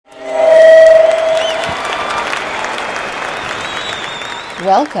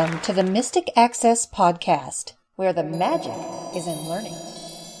Welcome to the Mystic Access Podcast, where the magic is in learning.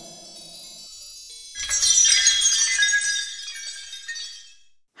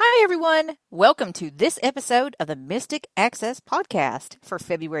 Hi, everyone. Welcome to this episode of the Mystic Access Podcast for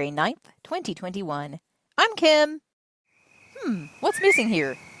February 9th, 2021. I'm Kim. What's missing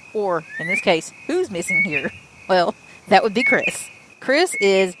here? Or, in this case, who's missing here? Well, that would be Chris. Chris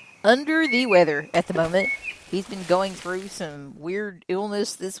is under the weather at the moment. He's been going through some weird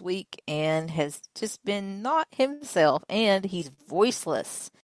illness this week and has just been not himself, and he's voiceless.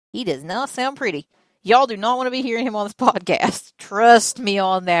 He does not sound pretty. Y'all do not want to be hearing him on this podcast. Trust me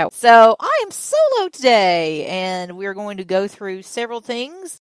on that. So I am solo today, and we're going to go through several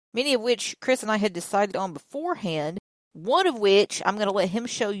things, many of which Chris and I had decided on beforehand, one of which I'm going to let him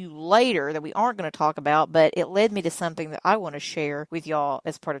show you later that we aren't going to talk about, but it led me to something that I want to share with y'all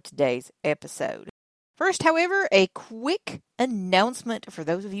as part of today's episode. First, however, a quick announcement for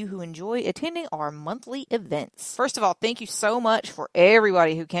those of you who enjoy attending our monthly events. First of all, thank you so much for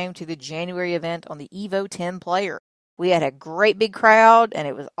everybody who came to the January event on the Evo 10 player. We had a great big crowd, and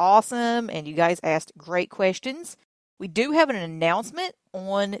it was awesome, and you guys asked great questions. We do have an announcement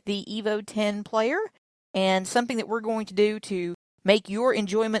on the Evo 10 player, and something that we're going to do to make your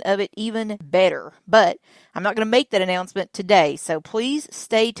enjoyment of it even better. But I'm not going to make that announcement today, so please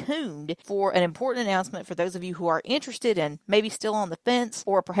stay tuned for an important announcement for those of you who are interested and maybe still on the fence,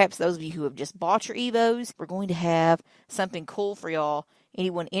 or perhaps those of you who have just bought your Evos. We're going to have something cool for y'all,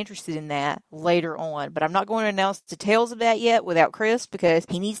 anyone interested in that, later on. But I'm not going to announce details of that yet without Chris, because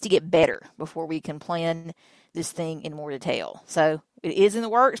he needs to get better before we can plan this thing in more detail. So it is in the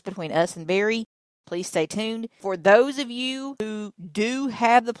works between us and Barry. Please stay tuned. For those of you who do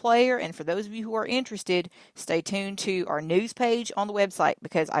have the player, and for those of you who are interested, stay tuned to our news page on the website,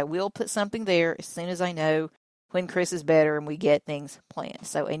 because I will put something there as soon as I know when Chris is better and we get things planned.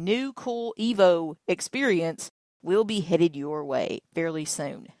 So a new cool Evo experience will be headed your way fairly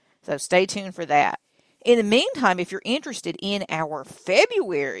soon. So stay tuned for that. In the meantime, if you're interested in our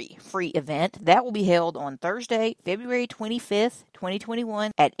February free event, that will be held on Thursday, February 25th,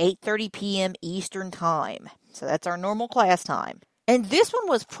 2021 at 8:30 p.m. Eastern Time. So that's our normal class time. And this one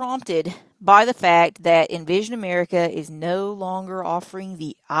was prompted by the fact that Envision America is no longer offering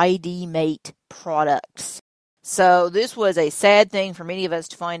the ID Mate products. So this was a sad thing for many of us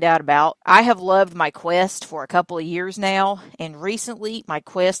to find out about. I have loved my Quest for a couple of years now, and recently my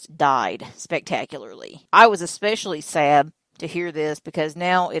Quest died spectacularly. I was especially sad to hear this because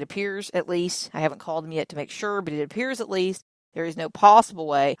now it appears, at least, I haven't called them yet to make sure, but it appears at least there is no possible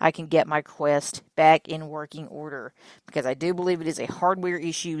way I can get my Quest back in working order, because I do believe it is a hardware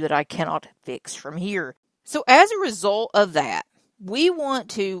issue that I cannot fix from here. So as a result of that, we want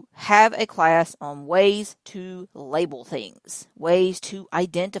to have a class on ways to label things, ways to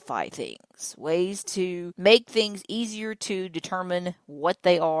identify things, ways to make things easier to determine what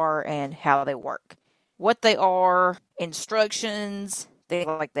they are and how they work. What they are, instructions, things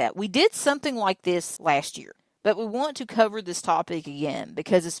like that. We did something like this last year, but we want to cover this topic again,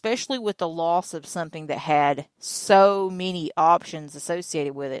 because especially with the loss of something that had so many options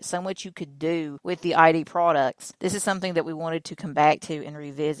associated with it, so much you could do with the ID products, this is something that we wanted to come back to and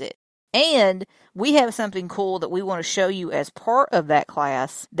revisit. And we have something cool that we want to show you as part of that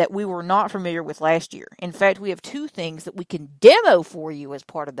class that we were not familiar with last year. In fact, we have two things that we can demo for you as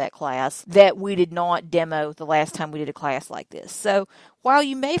part of that class that we did not demo the last time we did a class like this. So while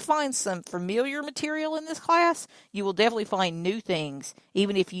you may find some familiar material in this class, you will definitely find new things,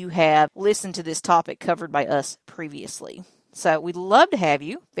 even if you have listened to this topic covered by us previously. So we'd love to have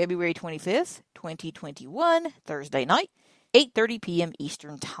you February 25th, 2021, Thursday night, 8:30 p.m.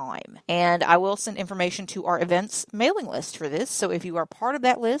 Eastern Time. And I will send information to our events mailing list for this. So if you are part of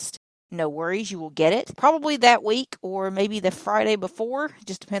that list, no worries, you will get it probably that week or maybe the Friday before. It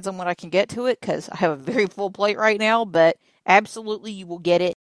just depends on when I can get to it, because I have a very full plate right now. But absolutely, you will get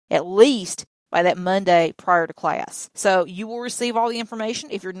it at least by that Monday prior to class. So you will receive all the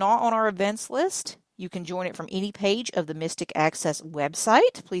information. If you're not on our events list, you can join it from any page of the Mystic Access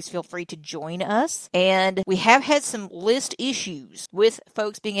website. Please feel free to join us. And we have had some list issues with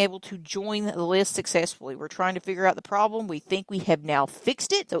folks being able to join the list successfully. We're trying to figure out the problem. We think we have now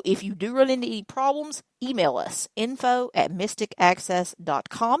fixed it. So if you do run into any problems, email us,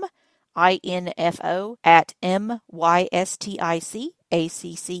 info@mysticaccess.com,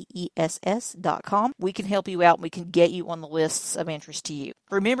 info@mysticaccess.com. We can help you out and we can get you on the lists of interest to you.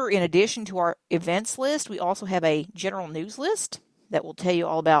 Remember, in addition to our events list, we also have a general news list that will tell you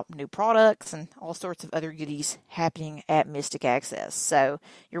all about new products and all sorts of other goodies happening at Mystic Access. So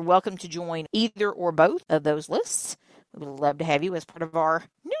you're welcome to join either or both of those lists. We would love to have you as part of our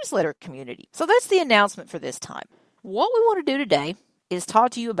newsletter community. So that's the announcement for this time. What we want to do today is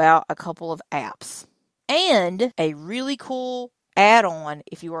talk to you about a couple of apps and a really cool add-on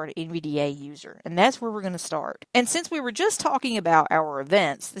if you are an NVDA user. And that's where we're going to start. And since we were just talking about our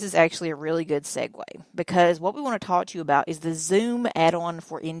events, this is actually a really good segue, because what we want to talk to you about is the Zoom add-on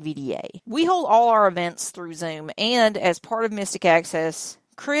for NVDA. We hold all our events through Zoom, and as part of Mystic Access,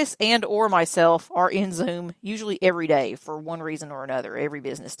 Chris and or myself are in Zoom usually every day for one reason or another, every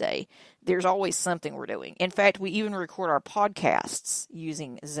business day. There's always something we're doing. In fact, we even record our podcasts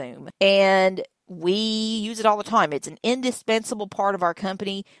using Zoom, and we use it all the time. It's an indispensable part of our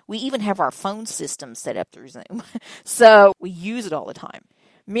company. We even have our phone system set up through Zoom. So we use it all the time.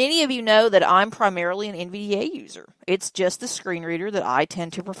 Many of you know that I'm primarily an NVDA user. It's just the screen reader that I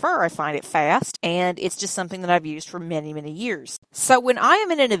tend to prefer. I find it fast, and it's just something that I've used for many, many years. So when I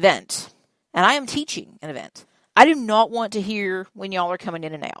am in an event, and I am teaching an event, I do not want to hear when y'all are coming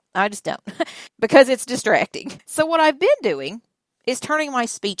in and out. I just don't, because it's distracting. So what I've been doing is turning my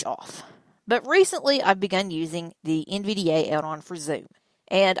speech off. But recently, I've begun using the NVDA add-on for Zoom,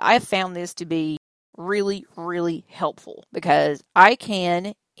 and I've found this to be really, really helpful, because I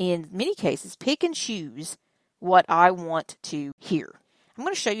can, in many cases, pick and choose what I want to hear. I'm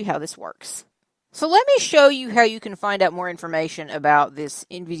going to show you how this works. So let me show you how you can find out more information about this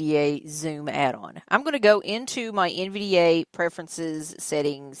NVDA Zoom add-on. I'm going to go into my NVDA preferences,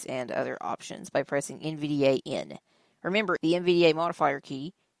 settings, and other options by pressing NVDA in. Remember, the NVDA modifier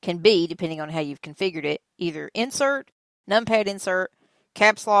key can be, depending on how you've configured it, either insert, numpad insert,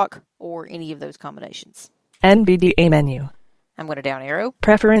 caps lock, or any of those combinations. NVDA menu. I'm going to down arrow.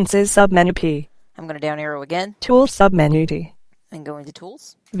 Preferences submenu P. I'm going to down arrow again. Tools submenu D. And go into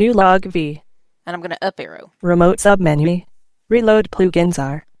Tools. View log V. And I'm going to up arrow. Remote submenu E. Reload plugins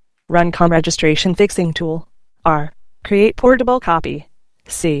R. Runcom registration fixing tool R. Create portable copy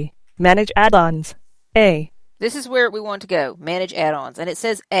C. Manage add-ons A. This is where we want to go, manage add-ons, and it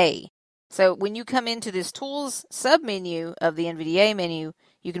says A. So when you come into this Tools submenu of the NVDA menu,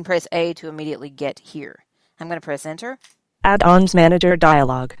 you can press A to immediately get here. I'm going to press Enter. Add-ons Manager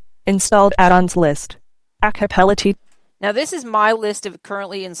dialog. Installed add-ons list. Acapella T. Now this is my list of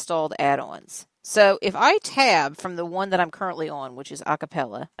currently installed add-ons. So if I tab from the one that I'm currently on, which is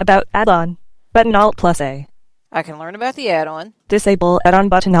Acapella. About add-on. Button Alt plus A. I can learn about the add-on. Disable add-on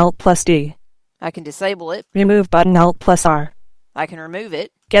button Alt plus D. I can disable it. Remove button Alt plus R. I can remove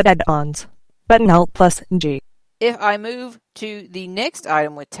it. Get add-ons. Button Alt plus G. If I move to the next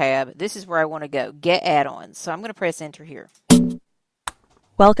item with tab, this is where I want to go. Get add-ons. So I'm going to press Enter here.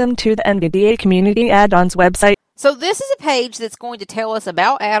 Welcome to the NVDA Community Add-ons website. So this is a page that's going to tell us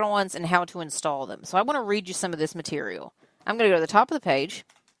about add-ons and how to install them. So I want to read you some of this material. I'm going to go to the top of the page.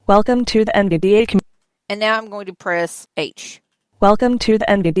 Welcome to the NVDA And now I'm going to press H. Welcome to the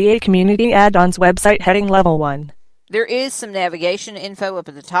NVDA Community Add-ons website, heading level 1. There is some navigation info up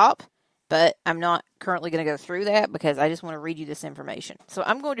at the top, but I'm not currently going to go through that because I just want to read you this information. So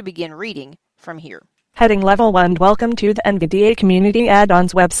I'm going to begin reading from here. Heading level 1. Welcome to the NVDA Community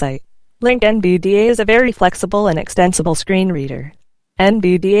Add-ons website. Link. NVDA is a very flexible and extensible screen reader.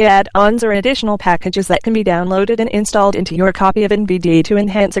 NVDA add-ons are additional packages that can be downloaded and installed into your copy of NVDA to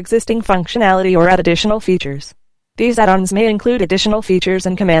enhance existing functionality or add additional features. These add-ons may include additional features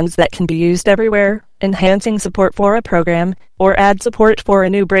and commands that can be used everywhere, enhancing support for a program, or add support for a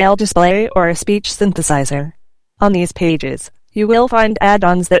new braille display or a speech synthesizer. On these pages, you will find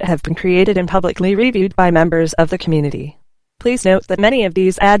add-ons that have been created and publicly reviewed by members of the community. Please note that many of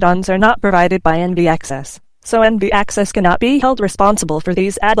these add-ons are not provided by NV Access, so NV Access cannot be held responsible for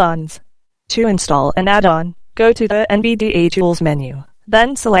these add-ons. To install an add-on, go to the NVDA Tools menu,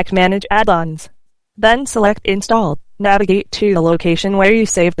 then select Manage Add-ons. Then select Install. Navigate to the location where you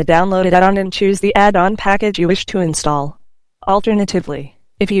saved the downloaded add-on and choose the add-on package you wish to install. Alternatively,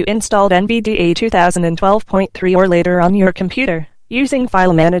 if you installed NVDA 2012.3 or later on your computer, using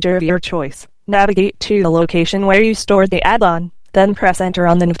File Manager of your choice, navigate to the location where you stored the add-on, then press Enter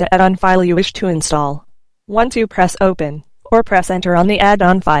on the add-on file you wish to install. Once you press Open, or press Enter on the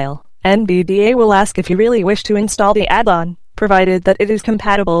add-on file, NVDA will ask if you really wish to install the add-on, provided that it is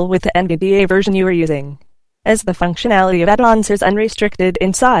compatible with the NVDA version you are using. As the functionality of add-ons is unrestricted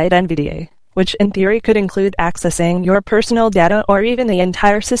inside NVDA, which in theory could include accessing your personal data or even the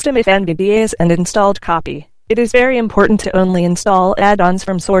entire system if NVDA is an installed copy, it is very important to only install add-ons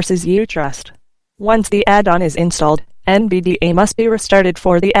from sources you trust. Once the add-on is installed, NVDA must be restarted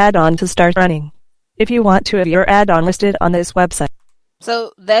for the add-on to start running. If you want to have your add-on listed on this website,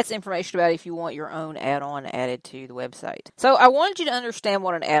 So that's information about if you want your own add-on added to the website. So I wanted you to understand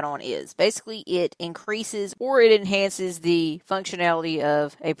what an add-on is. Basically, it increases or it enhances the functionality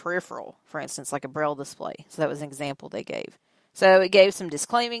of a peripheral, for instance, like a Braille display. So that was an example they gave. So it gave some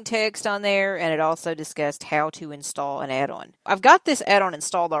disclaiming text on there, and it also discussed how to install an add-on. I've got this add-on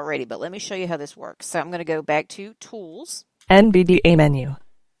installed already, but let me show you how this works. So I'm going to go back to Tools. NVDA menu.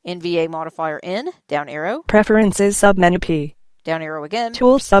 NVDA modifier N, down arrow. Preferences submenu P. Down arrow again.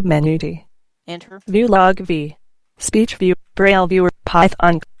 Tools submenu D. Enter. View log V. Speech view. Braille viewer.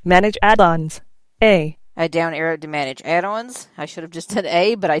 Python. Manage add-ons. A. I down arrowed to manage add-ons. I should have just done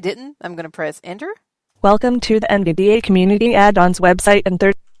A, but I didn't. I'm going to press Enter. Welcome to the NVDA Community Add-ons website and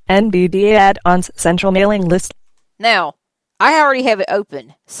NVDA Add-ons Central Mailing List. Now, I already have it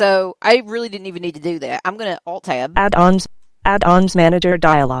open, so I really didn't even need to do that. I'm going to Alt-Tab. Add-ons. Add-ons Manager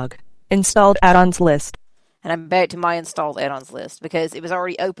dialog. Installed add-ons list. And I'm back to my installed add-ons list because it was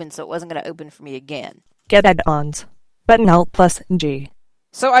already open, so it wasn't going to open for me again. Get add-ons. Button Alt plus G.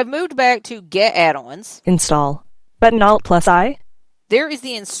 So I've moved back to Get Add-ons. Install. Button Alt plus I. There is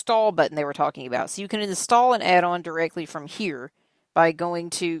the install button they were talking about. So you can install an add-on directly from here by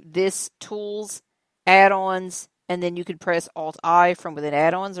going to this Tools, Add-ons, and then you could press Alt-I from within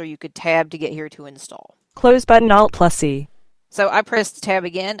Add-ons, or you could tab to get here to install. Close button Alt plus C. So I pressed tab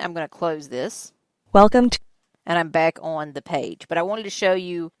again. I'm going to close this. Welcome to... And I'm back on the page. But I wanted to show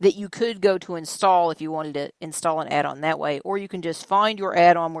you that you could go to install if you wanted to install an add-on that way, or you can just find your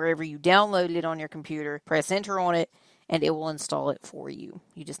add-on wherever you downloaded it on your computer, press enter on it, and it will install it for you.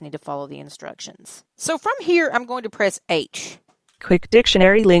 You just need to follow the instructions. So from here, I'm going to press H. Quick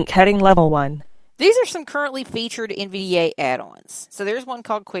Dictionary link heading level 1. These are some currently featured NVDA add-ons. So there's one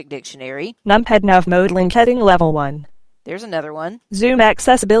called Quick Dictionary. Numpad nav mode link heading level 1. There's another one. Zoom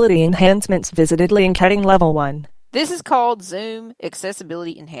accessibility enhancements visited link heading level 1. This is called Zoom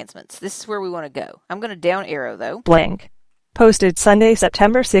Accessibility Enhancements. This is where we want to go. I'm going to down arrow, though. Blank. Posted Sunday,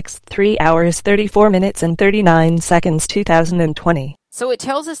 September 6th, 3 hours, 34 minutes and 39 seconds, 2020. So it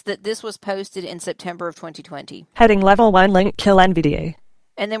tells us that this was posted in September of 2020. Heading level 1 link kill NVDA.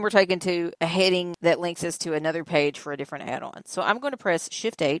 And then we're taken to a heading that links us to another page for a different add-on. So I'm going to press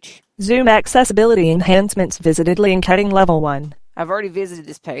Shift-H. Zoom accessibility enhancements visited link heading level 1. I've already visited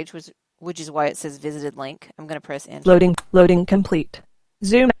this page, which is why it says visited link. I'm going to press Enter. Loading complete.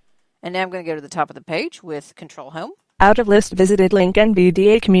 Zoom. And now I'm going to go to the top of the page with Control Home. Out of list visited link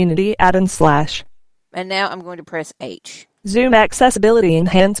NVDA community add-on /. And now I'm going to press H. Zoom accessibility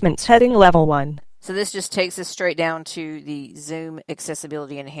enhancements heading level 1. So this just takes us straight down to the Zoom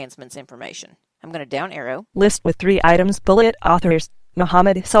accessibility enhancements information. I'm going to down arrow. List with 3 items. Bullet authors.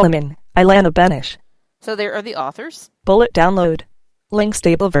 Muhammad Suleiman. Ilana Benish. So there are the authors. Bullet download. Link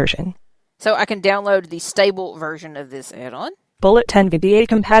stable version. So I can download the stable version of this add-on. Bullet NVDA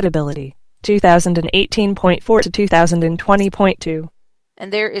compatibility. 2018.4 to 2020.2.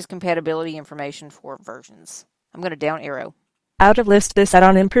 And there is compatibility information for versions. I'm going to down arrow. Out of list, this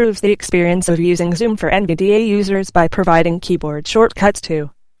add-on improves the experience of using Zoom for NVDA users by providing keyboard shortcuts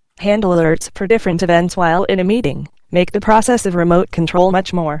to handle alerts for different events while in a meeting, make the process of remote control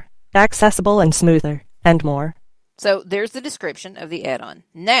much more accessible and smoother, and more. So there's the description of the add-on.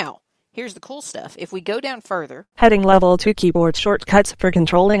 Now, here's the cool stuff. If we go down further, heading level 2 keyboard shortcuts for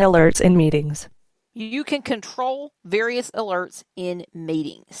controlling alerts in meetings. You can control various alerts in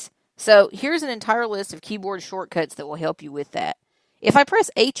meetings. So here's an entire list of keyboard shortcuts that will help you with that. If I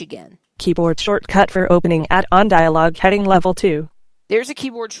press H again, keyboard shortcut for opening add-on dialog heading level 2. There's a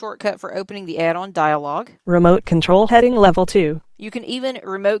keyboard shortcut for opening the add-on dialog. Remote control heading level 2. You can even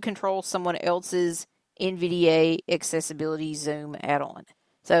remote control someone else's NVDA Accessibility Zoom add-on.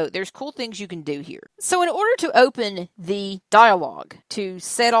 So there's cool things you can do here. So in order to open the dialog, to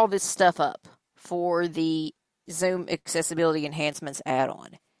set all this stuff up for the Zoom Accessibility Enhancements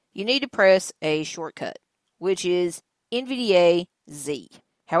add-on, you need to press a shortcut, which is NVDA Z.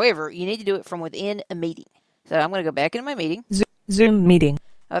 However, you need to do it from within a meeting. So I'm going to go back into my meeting. Zoom meeting.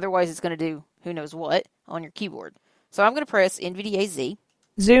 Otherwise, it's going to do who knows what on your keyboard. So I'm going to press NVDA Z.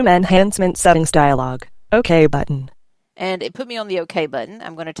 Zoom enhancement settings dialog. OK button. And it put me on the OK button.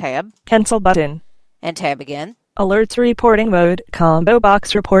 I'm going to tab. Cancel button. And tab again. Alerts reporting mode. Combo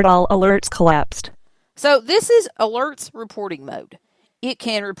box report all alerts collapsed. So this is alerts reporting mode. It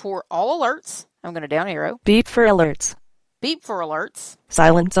can report all alerts. I'm going to down arrow. Beep for alerts. Beep for alerts.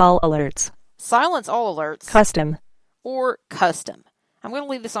 Silence all alerts. Silence all alerts. Custom. Or custom. I'm going to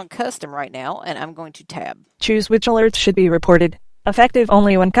leave this on custom right now, and I'm going to tab. Choose which alerts should be reported. Effective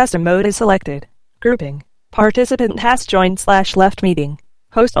only when custom mode is selected. Grouping. Participant has joined /left meeting.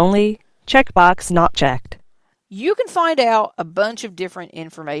 Host only. Checkbox not checked. you can find out a bunch of different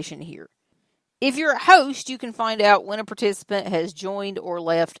information here. If you're a host, you can find out when a participant has joined or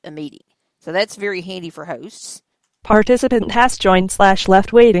left a meeting. So that's very handy for hosts. Participant has joined /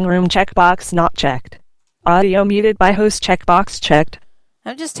 left waiting room checkbox not checked. Audio muted by host checkbox checked.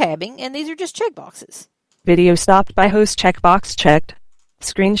 I'm just tabbing, and these are just checkboxes. Video stopped by host checkbox checked.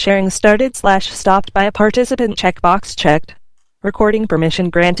 Screen sharing started / stopped by a participant checkbox checked. Recording permission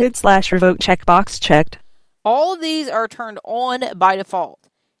granted / revoked checkbox checked. All of these are turned on by default.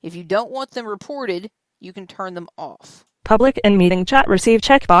 If you don't want them reported, you can turn them off. Public in meeting chat receive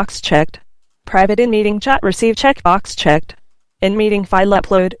checkbox checked. Private in meeting chat receive checkbox checked. In meeting file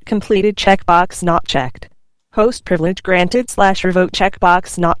upload completed checkbox not checked. Host privilege granted / revoked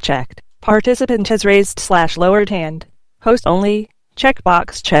checkbox not checked. Participant has raised / lowered hand. Host only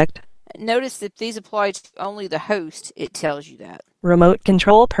checkbox checked. Notice if these apply to only the host, it tells you that. Remote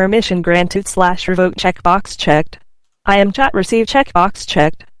control permission granted / revoked checkbox checked. I am chat receive checkbox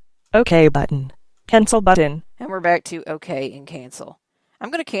checked. OK button. Cancel button. And we're back to OK and cancel.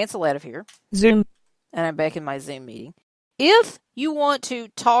 I'm going to cancel out of here. Zoom. And I'm back in my Zoom meeting. If you want to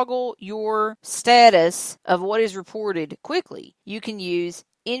toggle your status of what is reported quickly, you can use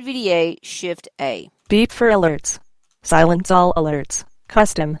NVDA Shift A. Beep for alerts. Silence all alerts.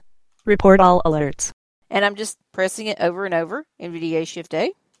 Custom. Report all alerts. And I'm just pressing it over and over. NVDA Shift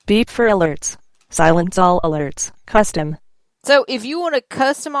A. Beep for alerts. Silence all alerts. Custom. So if you want to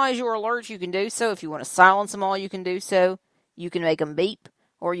customize your alerts, you can do so. If you want to silence them all, you can do so. You can make them beep,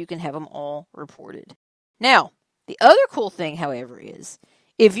 or you can have them all reported. Now, the other cool thing, however, is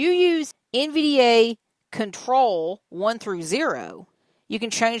if you use NVDA Control 1 through 0, you can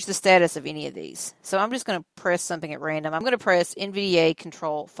change the status of any of these. So I'm just going to press something at random. I'm going to press NVDA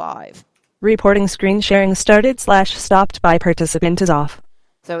Control 5. Reporting screen sharing started / stopped by participant is off.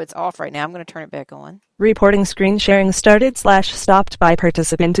 So it's off right now. I'm going to turn it back on. Reporting screen sharing started / stopped by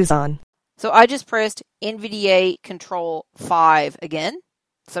participant is on. So I just pressed NVDA Control 5 again.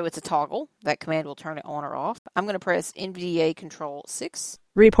 So it's a toggle. That command will turn it on or off. I'm going to press NVDA Control 6.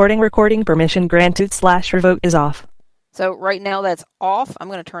 Reporting recording permission granted / revoked is off. So right now that's off. I'm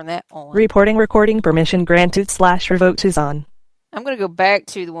going to turn that on. Reporting recording permission granted / revoked is on. I'm going to go back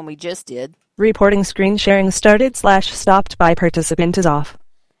to the one we just did. Reporting screen sharing started / stopped by participant is off.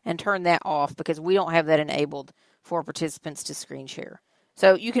 And turn that off because we don't have that enabled for participants to screen share.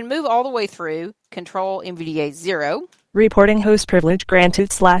 So you can move all the way through. Control NVDA 0. Reporting host privilege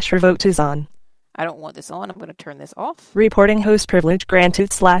granted / revoked is on. I don't want this on. I'm going to turn this off. Reporting host privilege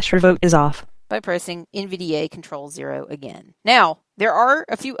granted / revoked is off. By pressing NVDA Control 0 again. Now, there are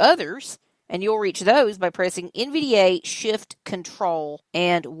a few others, and you'll reach those by pressing NVDA Shift Control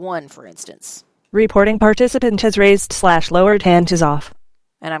and 1, for instance. Reporting participant has raised / lowered hand is off.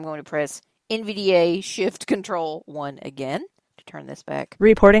 And I'm going to press NVDA Shift Control 1 again to turn this back.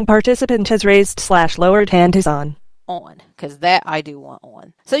 Reporting participant has raised / lowered hand is on. On, because that I do want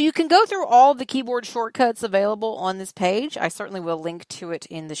on. So you can go through all the keyboard shortcuts available on this page. I certainly will link to it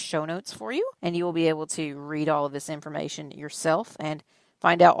in the show notes for you, and you will be able to read all of this information yourself and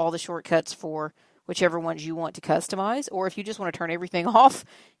find out all the shortcuts for whichever ones you want to customize, or if you just want to turn everything off,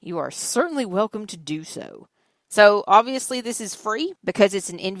 you are certainly welcome to do so. So obviously this is free because it's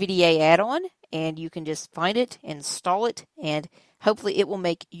an NVDA add-on, and you can just find it, install it, and hopefully it will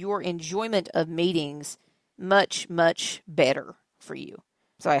make your enjoyment of meetings much, much better for you.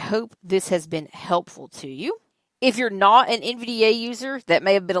 So I hope this has been helpful to you. If you're not an NVDA user, that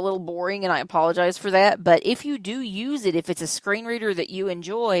may have been a little boring, and I apologize for that. But if you do use it, if it's a screen reader that you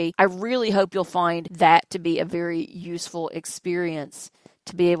enjoy, I really hope you'll find that to be a very useful experience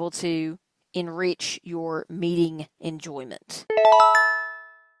to be able to enrich your meeting enjoyment.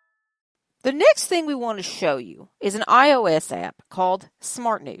 The next thing we want to show you is an iOS app called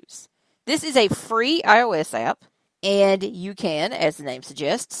Smart News. This is a free iOS app, and you can, as the name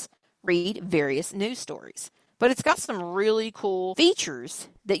suggests, read various news stories. But it's got some really cool features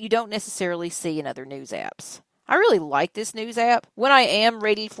that you don't necessarily see in other news apps. I really like this news app. When I am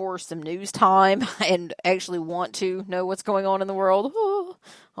ready for some news time and actually want to know what's going on in the world,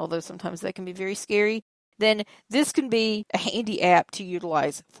 although sometimes that can be very scary, then this can be a handy app to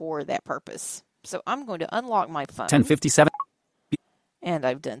utilize for that purpose. So I'm going to unlock my phone. 1057. And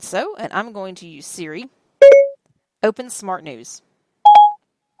I've done so, and I'm going to use Siri. Open Smart News.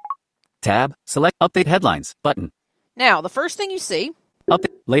 Tab. Select Update Headlines button. Now, the first thing you see...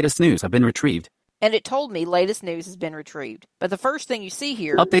 Update. Latest news have been retrieved. And it told me latest news has been retrieved. But the first thing you see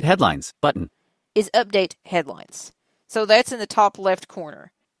here... Update Headlines button. ...is Update Headlines. So that's in the top left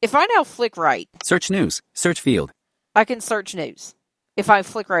corner. If I now flick right... Search News. Search field. I can search news. If I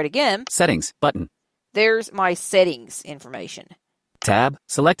flick right again... Settings button. there's my settings information. Tab,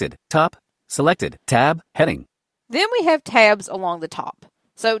 selected, top, selected, tab, heading. Then we have tabs along the top.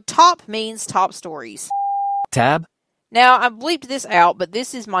 So top means top stories. Tab, Now, I bleeped this out, but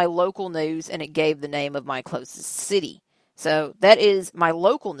this is my local news, and it gave the name of my closest city. So that is my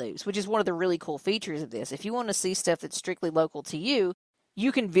local news, which is one of the really cool features of this. If you want to see stuff that's strictly local to you,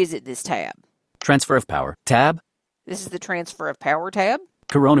 you can visit this tab. transfer of power, tab, This is the transfer of power tab.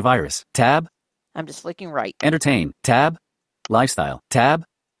 coronavirus, tab, I'm just flicking right. entertain, tab, lifestyle, tab,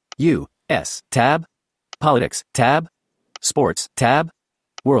 U.S., tab, politics, tab, sports, tab,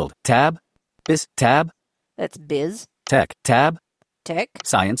 world, tab, biz, tab, That's biz, tech, tab, tech,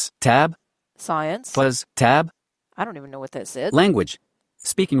 science, tab, science. buzz, tab, I don't even know what that said. language,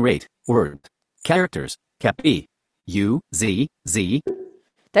 speaking rate, word, characters, cap E, U, Z, Z,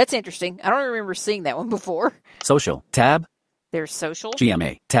 That's interesting. I don't remember seeing that one before. social, tab, There's social.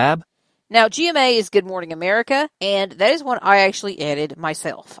 GMA, tab, Now, GMA is Good Morning America, and that is one I actually added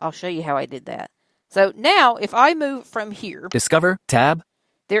myself. I'll show you how I did that. So now, if I move from here, discover, tab,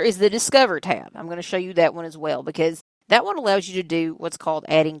 there is the Discover tab. I'm going to show you that one as well, because that one allows you to do what's called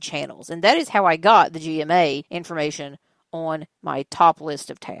adding channels. And that is how I got the GMA information on my top list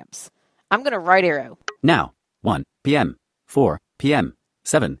of tabs. I'm going to right arrow. now, 1 p.m., 4 p.m.,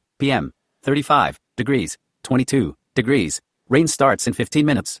 7 p.m., 35 degrees, 22 degrees, rain starts in 15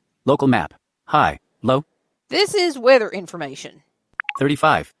 minutes, local map, high, low, This is weather information.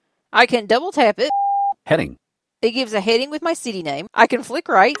 35, I can double tap it. heading, It gives a heading with my city name. I can flick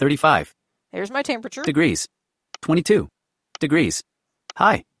right. 35 There's my temperature. degrees, 22 degrees,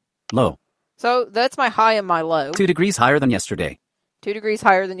 high, low, So that's my high and my low. 2 degrees higher than yesterday, 2 degrees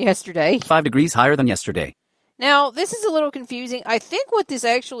higher than yesterday. 5 degrees higher than yesterday, Now, this is a little confusing. I think what this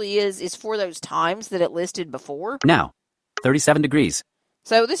actually is for those times that it listed before. now, 37 degrees,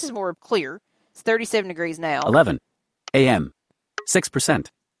 So this is more clear. It's 37 degrees now. 11 a.m., 6%,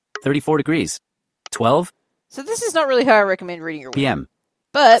 34 degrees, 12 So this is not really how I recommend reading your weather. p.m.,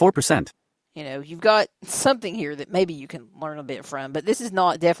 But, 4%, you've got something here that maybe you can learn a bit from. But this is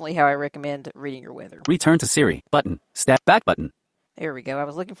not definitely how I recommend reading your weather. return to Siri, button, step back button, There we go. I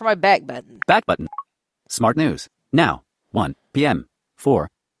was looking for my back button. back button, smart news, now, 1 p.m., 4,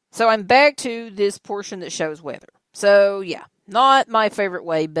 So I'm back to this portion that shows weather. So, yeah, not my favorite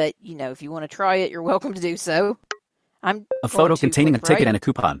way, but, if you want to try it, you're welcome to do so. I'm a photo containing a ticket and a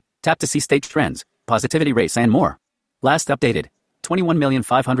coupon, tap to see stage trends, positivity rates, and more. Last updated,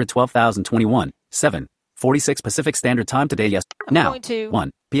 21,512,021, 7:46 Pacific Standard Time today, yes. I'm now, going to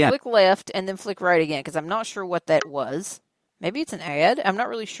 1 p.m., flick left and then flick right again because I'm not sure what that was. Maybe it's an ad. I'm not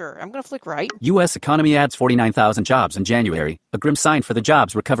really sure. I'm going to flick right. U.S. economy adds 49,000 jobs in January, a grim sign for the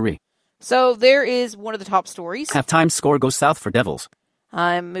jobs recovery. So there is one of the top stories. Halftime score goes south for Devils.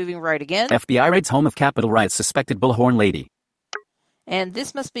 I'm moving right again. FBI raids home of Capitol riots suspected bullhorn lady. And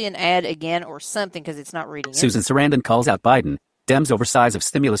this must be an ad again or something because it's not reading it. Susan Sarandon calls out Biden. Dems over size of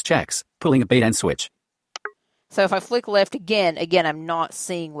stimulus checks, pulling a bait and switch. So if I flick left again, I'm not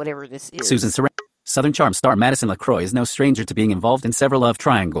seeing whatever this is. Susan Sarandon. Southern Charm star Madison LaCroix is no stranger to being involved in several love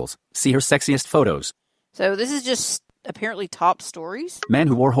triangles. See her sexiest photos. So this is just apparently top stories. Man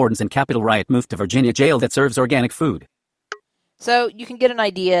who wore horns in Capitol riot moved to Virginia jail that serves organic food. So you can get an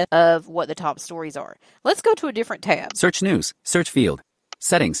idea of what the top stories are. Let's go to a different tab. Search news, search field,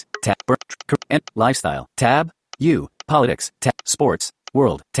 settings, tab, and lifestyle, tab, U, politics, tab, sports,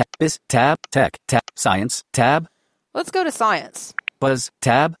 world, tab, biz, tab, tech, tab, science, tab, Let's go to science. buzz,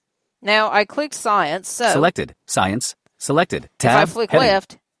 tab, Now I clicked science, so selected, science, selected, if tab, I flick heading.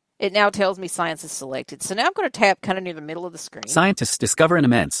 left, it now tells me science is selected. So now I'm going to tap kind of near the middle of the screen. Scientists discover an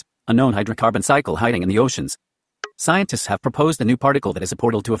immense, unknown hydrocarbon cycle hiding in the oceans. Scientists have proposed a new particle that is a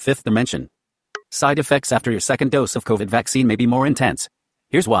portal to a fifth dimension. Side effects after your second dose of COVID vaccine may be more intense.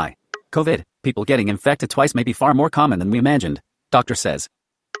 Here's why. COVID, people getting infected twice may be far more common than we imagined, doctor says.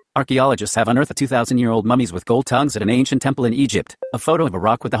 Archaeologists have unearthed 2,000-year-old mummies with gold tongues at an ancient temple in Egypt, a photo of a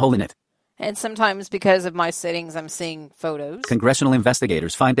rock with a hole in it. And sometimes because of my settings, I'm seeing photos. Congressional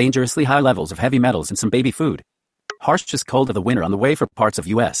investigators find dangerously high levels of heavy metals in some baby food. Harshest cold of the winter on the way for parts of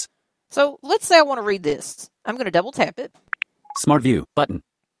U.S. So let's say I want to read this. I'm going to double tap it. Smart View, button.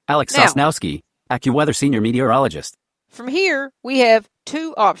 Alex Now. Sosnowski, AccuWeather senior meteorologist. From here, we have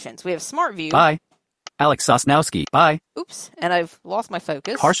two options. We have Smart View. Bye. Alex Sosnowski, bye. Oops, and I've lost my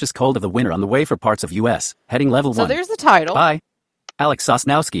focus. Harshest cold of the winter on the way for parts of U.S. Heading level So 1. there's the title. Bye. Alex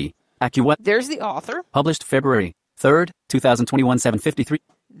Sosnowski, AccuWeather. There's the author. Published February 3rd, 2021, 7:53.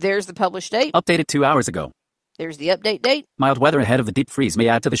 There's the published date. Updated 2 hours ago. There's the update date. Mild weather ahead of the deep freeze may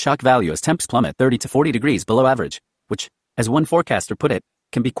add to the shock value as temps plummet 30 to 40 degrees below average, which, as one forecaster put it,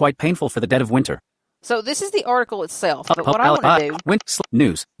 can be quite painful for the dead of winter. So this is the article itself, but what I want to do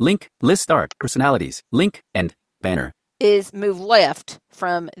news, link, list start, personalities, link, and banner. Is move left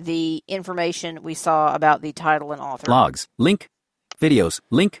from the information we saw about the title and author. Blogs, link, videos,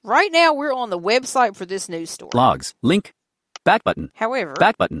 link. Right now we're on the website for this news story. Blogs, link, back button. However,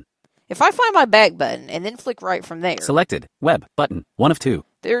 back button. If I find my back button and then flick right from there. Selected, web, button, 1 of 2.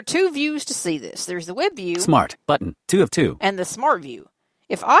 There are 2 views to see this. There's the web view. Smart, button, 2 of 2. And the smart view.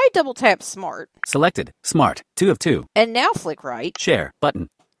 If I double tap smart. Selected, smart, 2 of 2. And now flick right. Share, button.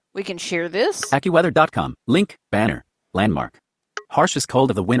 We can share this. AccuWeather.com, link, banner, landmark. Harshest cold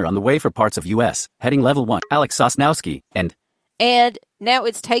of the winter on the way for parts of U.S., heading level 1, Alex Sosnowski, and now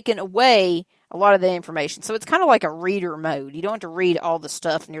it's taken away a lot of the information. So it's kind of like a reader mode. You don't have to read all the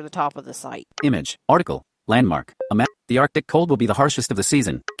stuff near the top of the site. Image, article, landmark, a map. The Arctic cold will be the harshest of the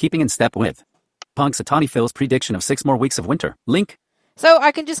season, keeping in step with Punxsutawney Phil's prediction of 6 more weeks of winter. Link. So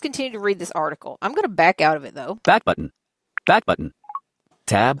I can just continue to read this article. I'm going to back out of it, though. Back button. Back button.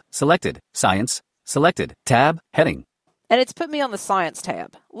 Tab, selected. Science, selected. Tab, heading. And it's put me on the science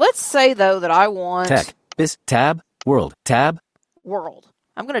tab. Let's say, though, that I want... Tech, biz, tab, world, tab. World.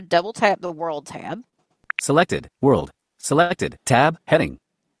 I'm going to double tap the world tab. Selected, world, selected, tab, heading.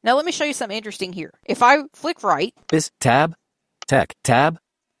 Now let me show you something interesting here. If I flick right... Biz, tab, tech, tab,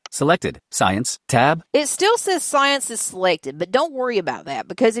 selected, science, tab. It still says science is selected, but don't worry about that,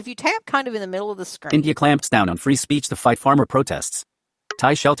 because if you tap kind of in the middle of the screen... India clamps down on free speech to fight farmer protests.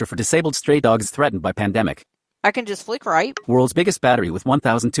 Thai shelter for disabled stray dogs threatened by pandemic. I can just flick right. World's biggest battery with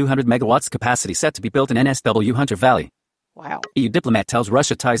 1,200 megawatts capacity set to be built in NSW Hunter Valley. Wow. EU diplomat tells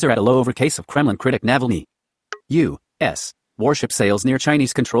Russia ties are at a low over case of Kremlin critic Navalny. U.S. warship sails near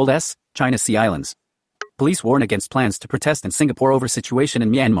Chinese-controlled China Sea Islands. Police warn against plans to protest in Singapore over situation in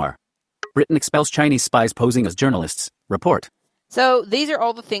Myanmar. Britain expels Chinese spies posing as journalists. Report. So these are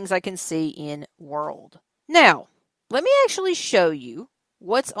all the things I can see in World. Now, let me actually show you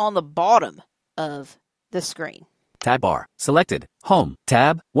what's on the bottom of the screen. Tab bar. Selected. Home.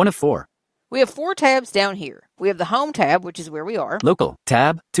 Tab. 1 of 4. We have 4 tabs down here. We have the Home tab, which is where we are. Local.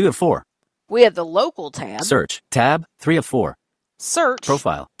 Tab. 2 of 4. We have the Local tab. Search. Tab. 3 of 4. Search.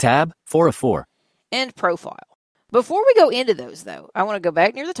 Profile. Tab. 4 of 4. And Profile. Before we go into those, though, I want to go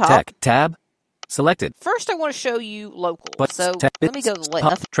back near the top. Tech. Tab. Selected. First, I want to show you Local. But so let me go to the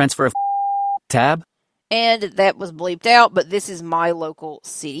left. Transfer of tab. And that was bleeped out, but this is my local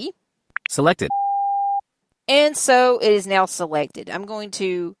city. Selected. And so it is now selected. I'm going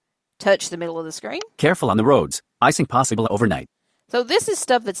to touch the middle of the screen. Careful on the roads. Icing possible overnight. So this is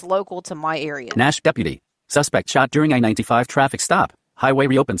stuff that's local to my area. Nash deputy. Suspect shot during I-95 traffic stop. Highway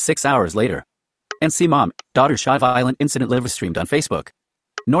reopened 6 hours later. NC mom. Daughter shot violent incident live streamed on Facebook.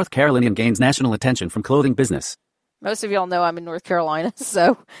 North Carolinian gains national attention from clothing business. Most of y'all know I'm in North Carolina,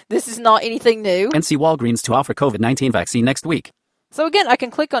 so this is not anything new. NC Walgreens to offer COVID-19 vaccine next week. So again, I can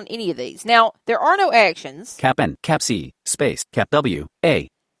click on any of these. Now, there are no actions. Cap N, Cap C, space, Cap W, A,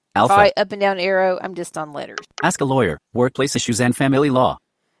 Alpha. If I up and down arrow, I'm just on letters. Ask a lawyer, workplace issues and family law.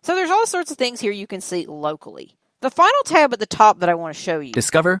 So there's all sorts of things here you can see locally. The final tab at the top that I want to show you.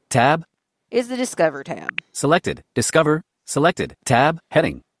 Discover, tab. Is the Discover tab. Selected, Discover, selected, tab,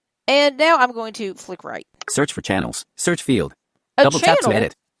 heading. And now I'm going to flick right. Search for channels, search field. A Double tap to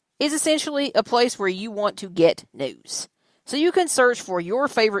edit. Is essentially a place where you want to get news. So you can search for your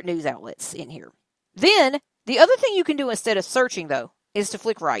favorite news outlets in here. Then, the other thing you can do instead of searching, though, is to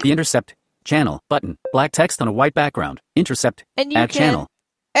flick right. The Intercept channel button. Black text on a white background. Intercept. And you add can channel.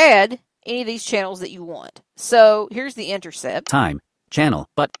 Add any of these channels that you want. So here's the Intercept. Time. Channel.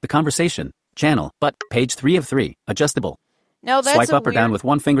 But the conversation. Channel. But page 3 of 3. Adjustable. Now that's Swipe a up or down with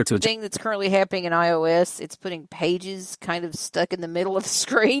one finger to thing that's currently happening in iOS. It's putting pages kind of stuck in the middle of the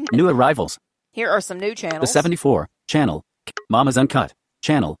screen. New arrivals. Here are some new channels. The 74 channel. Mama's Uncut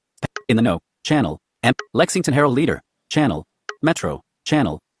channel. In the Know channel. Lexington Herald Leader channel. Metro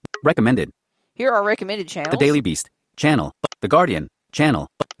channel. Recommended. Here are recommended channels. The Daily Beast channel. The Guardian channel.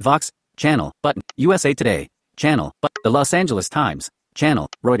 Vox channel. Button. USA Today channel. The Los Angeles Times channel.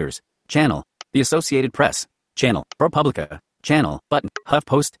 Reuters channel. The Associated Press channel. ProPublica channel. Button.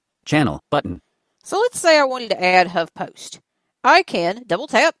 HuffPost channel. Button. So let's say I wanted to add HuffPost. I can double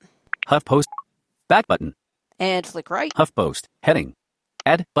tap. HuffPost. Back button. And flick right. HuffPost. Heading.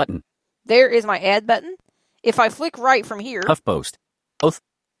 Add button. There is my add button. If I flick right from here. HuffPost. Oath.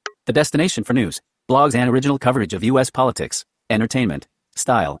 The destination for news, blogs and original coverage of U.S. politics, entertainment,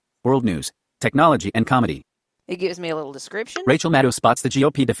 style, world news, technology and comedy. It gives me a little description. Rachel Maddow spots the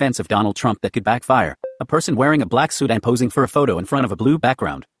GOP defense of Donald Trump that could backfire. A person wearing a black suit and posing for a photo in front of a blue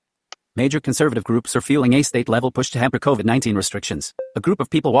background. Major conservative groups are fueling a state-level push to hamper COVID-19 restrictions. A group of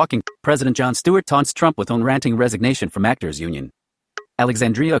people walking. President Jon Stewart taunts Trump with unranting resignation from Actors Union.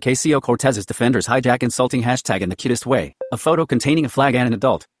 Alexandria Ocasio-Cortez's defenders hijack insulting hashtag in the cutest way. A photo containing a flag and an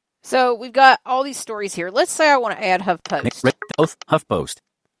adult. So we've got all these stories here. Let's say I want to add HuffPost. Oath, HuffPost.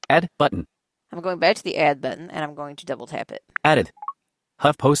 Add button. I'm going back to the add button, and I'm going to double tap it. Added.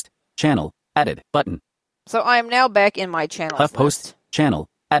 HuffPost. Channel. Added. Button. So I am now back in my channels HuffPost. list. Channel.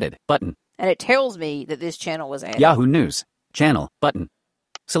 Added. Button. And it tells me that this channel was added. Yahoo News. Channel. Button.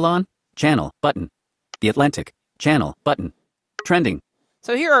 Salon. Channel. Button. The Atlantic. Channel. Button. Trending.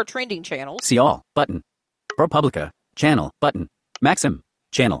 So here are trending channels. See all. Button. ProPublica. Channel. Button. Maxim.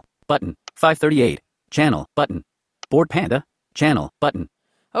 Channel. Button. 538. Channel. Button. Board Panda. Channel. Button.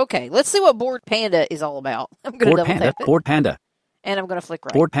 Okay, let's see what Board Panda is all about. I'm going to Board double Panda. tap it. Board Panda. And I'm going to flick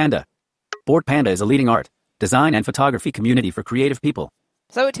right. Board Panda. Board Panda is a leading art, design, and photography community for creative people.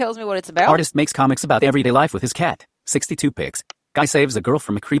 So it tells me what it's about. Artist makes comics about everyday life with his cat. 62 pics. Guy saves a girl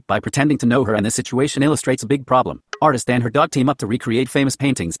from a creep by pretending to know her, and this situation illustrates a big problem. Artist and her dog team up to recreate famous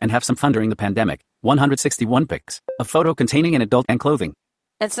paintings and have some fun during the pandemic. 161 pics. A photo containing an adult and clothing.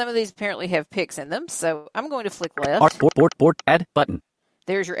 And some of these apparently have pics in them, so I'm going to flick left. Board, add button.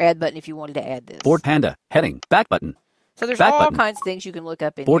 There's your add button if you wanted to add this. Board Panda, heading, back button. So there's back all button. kinds of things you can look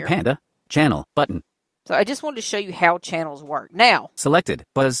up in Board here. Panda, channel, button. So I just wanted to show you how channels work. Now, Selected,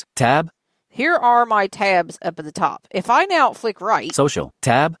 buzz, tab, here are my tabs up at the top. If I now flick right, social,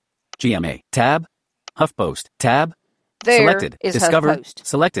 tab, GMA, tab, HuffPost, tab, there selected, is discover, HuffPost.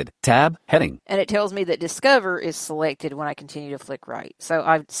 selected, tab, heading. And it tells me that Discover is selected when I continue to flick right. So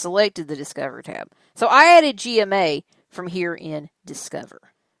I've selected the Discover tab. So I added GMA from here in Discover.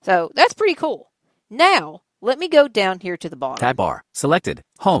 So that's pretty cool. Now, let me go down here to the bottom. Tab bar, selected,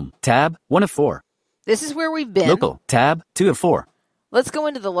 home, tab, 1 of 4. This is where we've been. Local, tab, 2 of 4. Let's go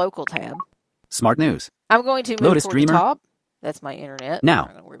into the local tab. Smart news. I'm going to move Lotus toward Dreamer. the top. That's my internet. Now, I'm not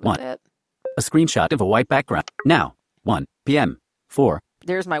going to worry about 1. that. A screenshot of a white background. Now, 1 p.m. 4.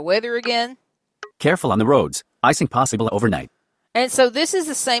 There's my weather again. Careful on the roads. Icing possible overnight. And so this is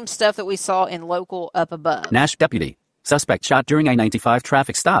the same stuff that we saw in local up above. Nash deputy. Suspect shot during I-95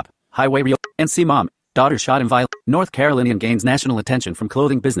 traffic stop. Highway Rio. NC mom. Daughter shot in violence. North Carolinian gains national attention from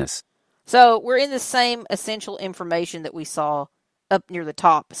clothing business. So we're in the same essential information that we saw up near the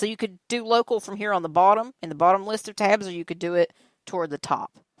top. So you could do local from here on the bottom, in the bottom list of tabs, or you could do it toward the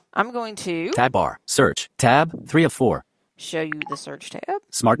top. I'm going to Tab bar. Search. Tab, 3 of 4. show you the search tab.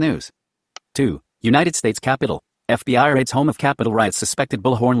 Smart news. 2. United States Capitol. FBI raids home of Capitol riots suspected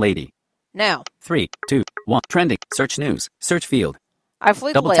bullhorn lady. Now, 3, 2, 1. Trending. Search news. Search field. I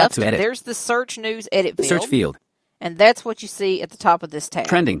flick Double tap left. to edit. There's the search news edit field. Search field. And that's what you see at the top of this tab.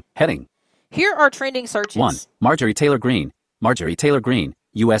 Trending. Heading. Here are trending searches. 1. Marjorie Taylor Greene. Marjorie Taylor Greene.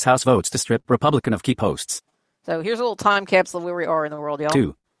 U.S. House votes to strip Republican of key posts. So here's a little time capsule of where we are in the world, y'all.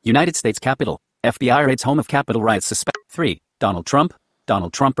 2. United States Capitol. FBI raids home of Capitol riots suspect. 3. Donald Trump.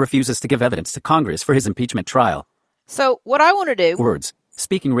 Donald Trump refuses to give evidence to Congress for his impeachment trial. So what I want to do Words.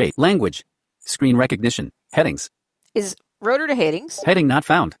 Speaking rate. Language. Screen recognition. Headings. is rotor to headings. Heading not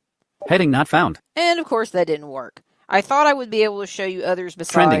found. Heading not found. And of course that didn't work. I thought I would be able to show you others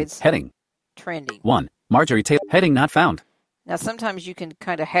Trending. besides Heading. trending. 1. Marjorie Taylor. Heading not found. Now sometimes you can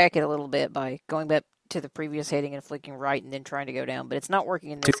kind of hack it a little bit by going back to the previous heading and flicking right and then trying to go down, but it's not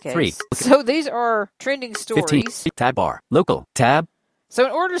working in this 2, case. 3. So these are trending 15. stories. Tab bar. Local. Tab. So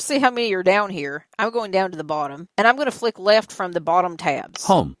in order to see how many are down here, I'm going down to the bottom, and I'm going to flick left from the bottom tabs.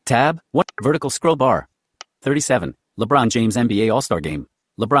 Home. Tab. 1. Vertical scroll bar. 37. LeBron James NBA All-Star Game.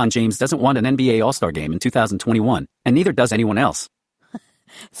 LeBron James doesn't want an NBA All-Star Game in 2021, and neither does anyone else.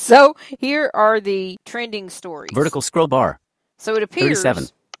 So here are the trending stories. Vertical scroll bar. So it appears 37.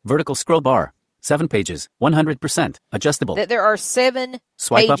 Vertical scroll bar. 7 pages. 100%. Adjustable. that there are 7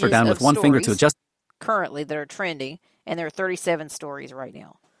 Swipe up or pages down of with one finger to stories adjust. currently that are trending, and there are 37 stories right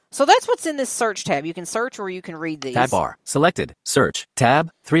now. So that's what's in this search tab. You can search or you can read these. Tab bar. Selected. Search.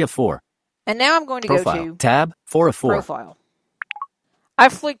 Tab. 3 of 4. And now I'm going to Profile. go to Tab. 4 of 4. Profile. I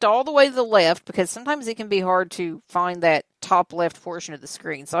flicked all the way to the left because sometimes it can be hard to find that top left portion of the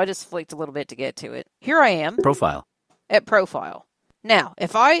screen. So I just flicked a little bit to get to it. Here I am Profile. at Profile. Now,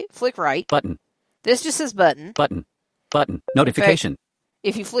 if I flick right, Button. this just says button. Button. Button. Notification.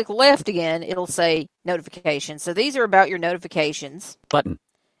 If you flick left again, it'll say notifications. So these are about your notifications. Button.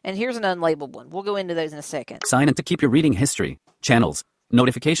 And here's an unlabeled one. We'll go into those in a second. Sign in to keep your reading history, channels,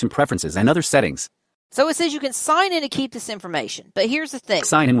 notification preferences, and other settings. So it says you can sign in to keep this information. But here's the thing.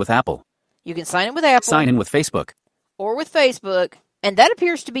 Sign in with Apple. You can sign in with Apple Sign in with Facebook. or with Facebook, and that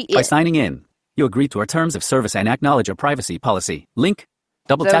appears to be By it. signing in, you agree to our terms of service and acknowledge our privacy policy. Link.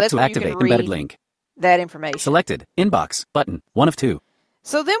 Double So tap that's to where you activate can embedded read link. that information. Selected. Inbox. Button. 1 of 2.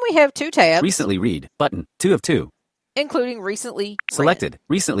 So then we have 2 tabs, Recently read. Button. 2 of 2. including recently read, Selected.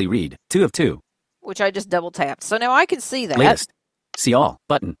 Recently read. 2 of 2. which I just double tapped. So now I can see that. Latest. See all.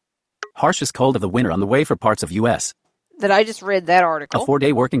 Button. Harshest cold of the winter on the way for parts of U.S. That I just read that A article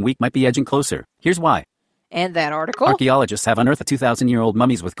 4-day working week might be edging closer. Here's why. and that article. Archaeologists have unearthed 2,000-year-old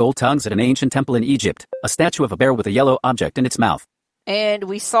mummies with gold tongues at an ancient temple in Egypt. A statue of a bear with a yellow object in its mouth. And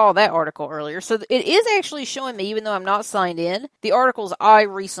we saw that article earlier. So it is actually showing me, even though I'm not signed in, the articles I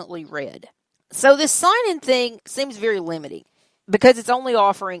recently read. So this sign-in thing seems very limiting because it's only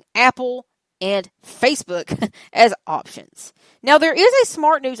offering Apple and Facebook as options. Now, there is a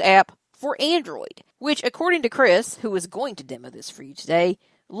smart news app for Android, which, according to Chris, who is going to demo this for you today,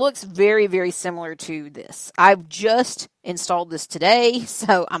 looks very, very similar to this. I've just installed this today,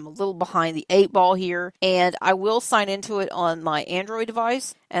 so I'm a little behind the 8 ball here, and I will sign into it on my Android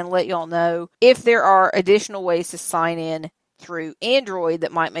device and let y'all know if there are additional ways to sign in through Android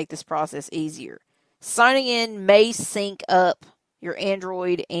that might make this process easier. Signing in may sync up your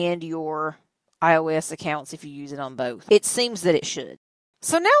Android and your iOS accounts if you use it on both. It seems that it should.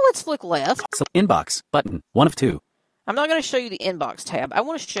 So now let's flick left. So inbox. Button. 1 of 2. I'm not going to show you the inbox tab. I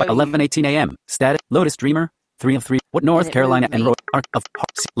want to show you 11:18 a.m. Status. Lotus Dreamer. 3 of 3. What North And it Carolina moved and me. Road are of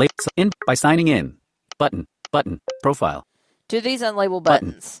late in by signing in. Button. Profile. to these unlabeled Button.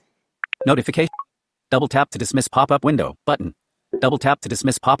 buttons. Notification. Double tap to dismiss pop-up window. Button. Double tap to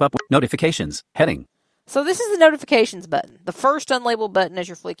dismiss pop-up notifications. Heading. So this is the notifications button, the first unlabeled button as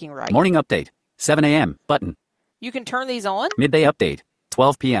you're flicking right. Morning update. 7 a.m. Button. You can turn these on. Midday update.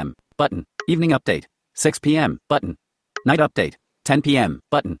 12 p.m. Button. Evening update. 6 p.m. Button. Night update. 10 p.m.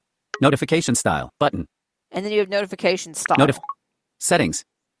 Button. Notification style. Button. And then you have notification style. Settings.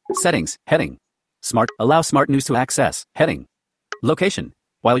 Settings. Heading. Smart. Allow smart news to access. Heading. Location.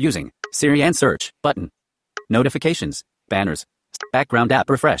 While using Siri and search. Button. Notifications. Banners. Background app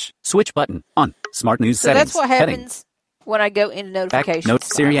refresh. Switch button. On. Smart news So settings. that's what Heading. happens when I go into notifications. Note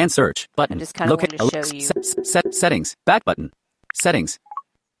Siri and search. Button. I just kinda wanted to show you. Settings. Back button. Settings.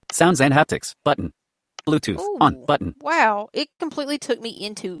 Sounds and haptics. Button. Bluetooth. Ooh, On. Button. Wow, it completely took me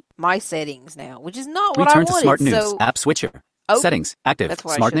into my settings now, which is not what Return I to wanted. Smart News. So App switcher. Oh, Settings. Active. that's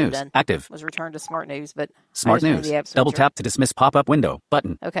what I Smart should have News. done. Active. was return to Smart News, but Smart I just wanted News. the app Double switcher. tap to dismiss pop-up window.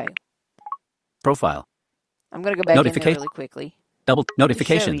 Button. Okay, Profile. I'm going to go back in there Notification. really quickly. Double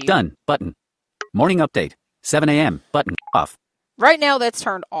notification. you. Done. Button. Morning update. 7 a.m. Button. Off. Right now, that's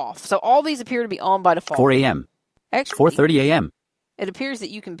turned off. So all these appear to be on by default. 4 a.m. Actually, 4:30 a.m. it appears that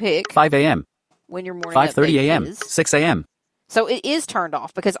you can pick 5 a.m. when your morning 5:30 update a.m. is. 6 a.m. So it is turned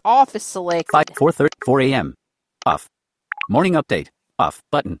off because off is selected. 4:30 4 a.m. Off. Morning update. Off.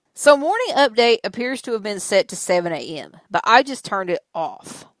 Button. So morning update appears to have been set to 7 a.m., but I just turned it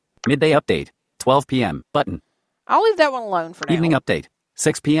off. Midday update. 12 p.m. Button. I'll leave that one alone for now. Evening update.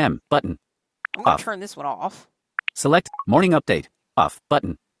 6 p.m. Button. I'm going off. to turn this one off. Select morning update. Off.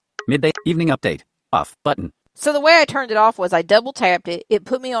 Button. Midday evening update. Off. Button. So the way I turned it off was I double tapped it. It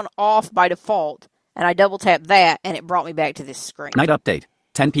put me on off by default, and I double tapped that, and it brought me back to this screen. Night update.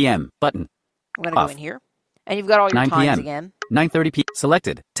 10 p.m. Button. I'm going to go off. in here, and you've got all your 9 times p.m. again. 9:30 p.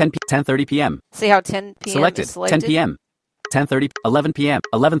 Selected. 10:30 p.m. See how 10 p.m. Selected. is selected? 10 p.m. 10:30. 11 p.m.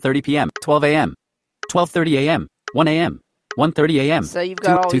 11:30 p.m. 12 a.m. 12:30 a.m. 1 a.m. 1:30 a.m. So you've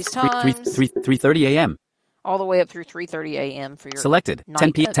got all these times. 3:30 a.m. All the way up through 3:30 a.m. for your Selected. night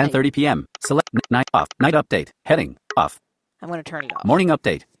 10 p. update. 10:30 p.m. Select night off. Night update. Heading off. I'm going to turn it off. Morning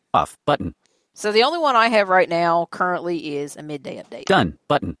update. Off. Button. So the only one I have right now currently is a midday update. Done.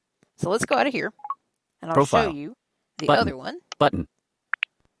 Button. So let's go out of here, and I'll Profile. show you the Button. other one Button.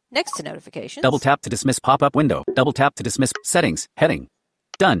 next to notifications. Double tap to dismiss pop-up window. Double tap to dismiss settings. Heading.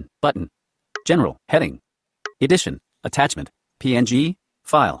 Done. Button. General. Heading. Edition. Attachment. PNG.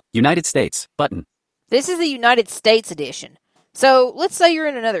 File. United States. Button. This is the United States edition. So let's say you're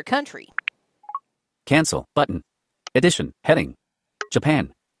in another country. Cancel. Button. Edition. Heading.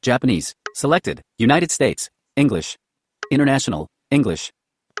 Japan. Japanese. Selected. United States. English. International. English.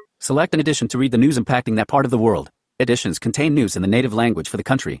 Select an edition to read the news impacting that part of the world. Editions contain news in the native language for the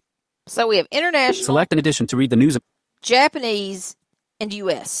country. So we have international, Select an edition to read the news. Japanese, and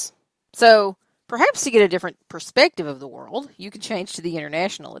U.S. So perhaps to get a different perspective of the world, you can change to the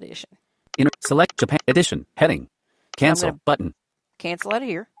international edition. Select Japan. Edition. Heading. Cancel. gonna- Button. Cancel out of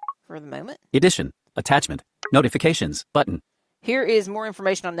here for the moment. Edition. Attachment. Notifications. Button. Here is more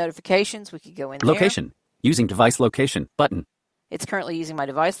information on notifications. We could go in there. Location. Using device location. Button. It's currently using my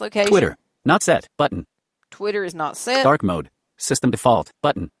device location. Twitter. Not set. Button. Twitter is not set. Dark mode. System default.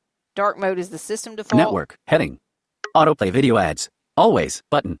 Button. Dark mode is the system default. Network. Heading. Autoplay video ads. Always,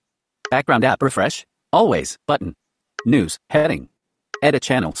 button. Background app refresh. Always, button. News, heading. Edit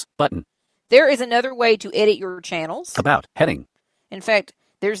channels, button. There is another way to edit your channels. About, heading. In fact,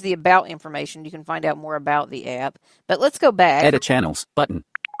 there's the about information. You can find out more about the app. But let's go back. Edit channels, button.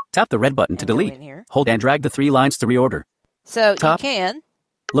 Tap the red button to And go delete. in here. Hold and drag the 3 lines to reorder. So Top. you can.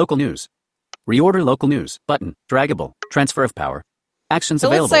 Local news. Reorder local news, button. Draggable. Transfer of power. Actions So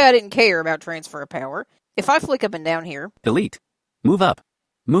available. let's say I didn't care about transfer of power. If I flick up and down here, Delete. Move up.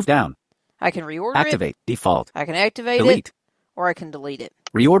 Move down. I can reorder Activate. it. Default. I can activate Delete. it, or I can delete it.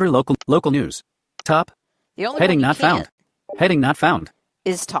 Reorder local news. Top. The only Heading one you not can't found. Heading not found.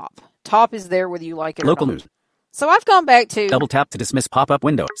 is top. Top is there whether you like it Local or not. news. So I've gone back to Double tap to dismiss pop-up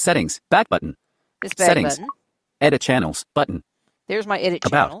window. Settings. Back button. this back Settings. button. Edit channels. Button. There's my edit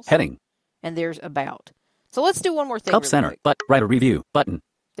About. channels. Heading. And there's about. So let's do one more thing. Help really center. quick. But write a review. Button.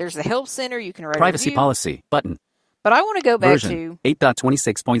 There's the help center. You can write Privacy a review. policy. Button. But I want to go back Version to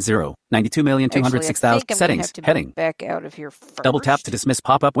 8.26.0. 92,206,000. Settings. Heading. Back out of here first. Double tap to dismiss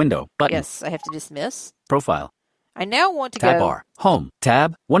pop-up window. Button. Yes, I have to dismiss. Profile. I now want to Tab go bar. Home.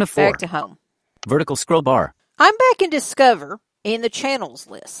 Tab. 1 of 4. back to home. Vertical scroll bar. I'm back in Discover in the channels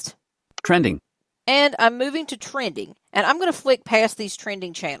list. Trending. And I'm moving to trending. And I'm going to flick past these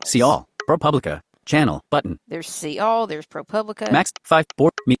trending channels. See all. ProPublica. Channel. Button. There's See All. There's ProPublica. Max 5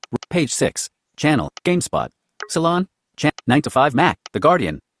 board me page 6 channel GameSpot Salon 9 to 5 Mac The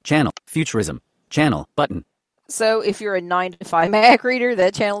Guardian channel Futurism channel button So if you're a 9 to 5 Mac reader,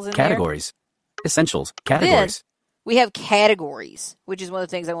 that channel's in categories essentials categories we have categories, which is one of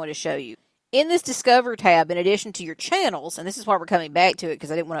the things I wanted to show you. In this Discover tab, in addition to your channels, and this is why we're coming back to it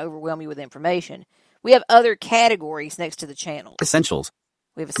because I didn't want to overwhelm you with information, we have other categories next to the channels. essentials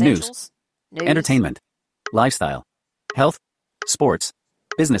We have essentials, news, entertainment lifestyle health sports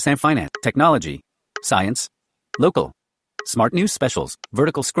business and finance technology science local smart news specials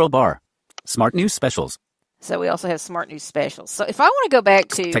vertical scroll bar smart news specials So we also have Smart News Specials. So if I want to go back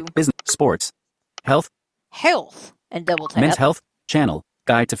to tech business sports health health and double tap, men's health channel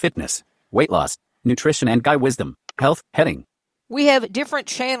guide to fitness weight loss nutrition and guy wisdom health heading we have different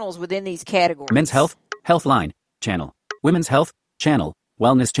channels within these categories. men's health healthline channel women's health channel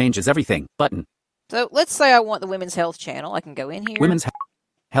wellness changes everything button So let's say I want the Women's Health channel. I can go in here. women's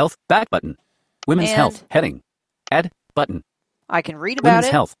health back button women's And- health heading add button I can read about women's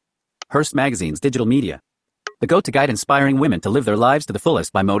it. health Hearst Magazine's digital media the go-to guide inspiring women to live their lives to the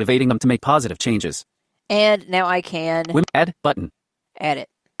fullest by motivating them to make positive changes And now I can add button add it.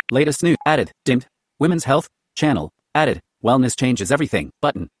 latest news added dimmed women's health channel added wellness changes everything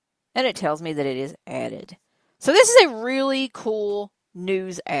button And it tells me that it is added. So this is a really cool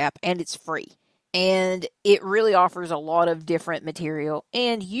news app, and it's free. And it really offers a lot of different material,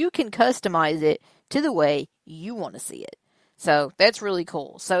 and you can customize it to the way you want to see it. So that's really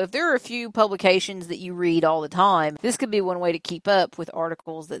cool. So if there are a few publications that you read all the time, this could be one way to keep up with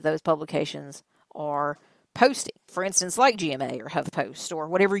articles that those publications are posting. For instance, like GMA or HuffPost or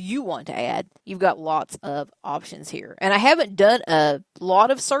whatever you want to add. You've got lots of options here. And I haven't done a lot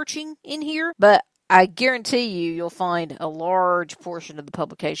of searching in here, but I guarantee you'll find a large portion of the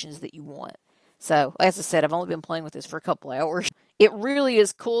publications that you want. So, as I said, I've only been playing with this for a couple hours. It really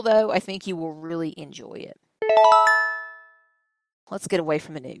is cool, though. I think you will really enjoy it. Let's get away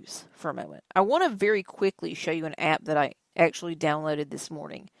from the news for a moment. I want to very quickly show you an app that I actually downloaded this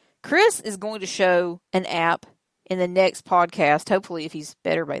morning. Chris is going to show an app in the next podcast, hopefully if he's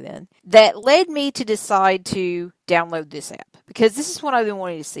better by then, that led me to decide to download this app, because this is what I've been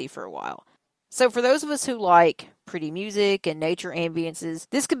wanting to see for a while. So for those of us who like pretty music and nature ambiences,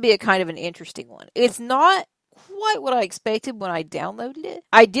 this could be a kind of an interesting one. It's not quite what I expected when I downloaded it.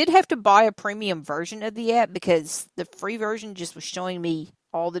 I did have to buy a premium version of the app because the free version just was showing me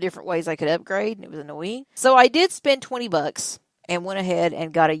all the different ways I could upgrade, and it was annoying. So I did spend $20 and went ahead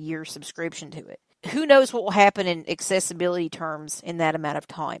and got a year subscription to it. Who knows what will happen in accessibility terms in that amount of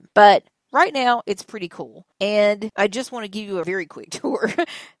time. But right now, it's pretty cool. And I just want to give you a very quick tour.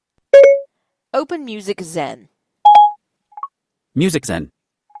 Open Music Zen. Music Zen.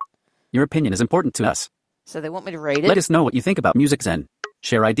 Your opinion is important to us. So they want me to rate it. Let us know what you think about Music Zen.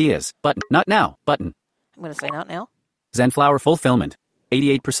 Share ideas. Button. Not now. Button. I'm going to say not now. Zenflower fulfillment.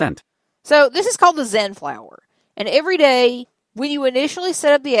 88%. So this is called the Zenflower. And every day, when you initially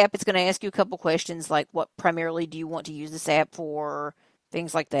set up the app, it's going to ask you a couple questions like what primarily do you want to use this app for,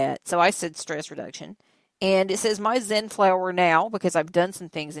 things like that. So I said stress reduction. And it says my Zenflower now, because I've done some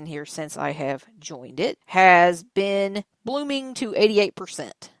things in here since I have joined it, has been blooming to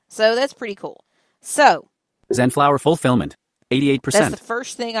 88%. So that's pretty cool. So Zenflower fulfillment. 88%. that's the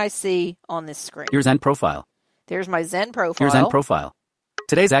first thing I see on this screen. Your Zen profile. There's my Zen profile. Your Zen profile.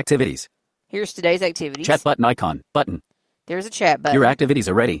 Today's activities. Here's today's activities. Chat button icon. Button. There's a chat button. Your activities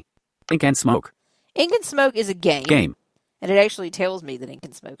are ready. Ink and Smoke. Ink and Smoke is a game. Game. And it actually tells me that Ink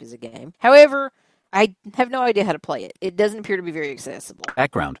and Smoke is a game. However, I have no idea how to play it. It doesn't appear to be very accessible.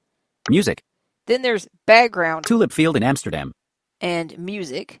 Background. Music. Then there's background. Tulip Field in Amsterdam. And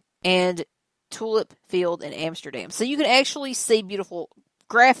music. And Tulip Field in Amsterdam. So you can actually see beautiful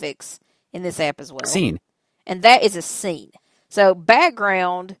graphics in this app as well. Scene. And that is a scene. So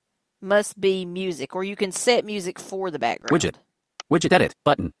background must be music, or you can set music for the background. Widget. Widget edit.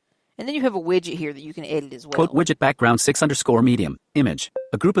 Button. And then you have a widget here that you can edit as well. Quote widget background 6_medium. Image.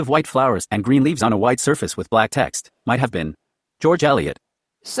 A group of white flowers and green leaves on a white surface with black text. Might have been. George Eliot.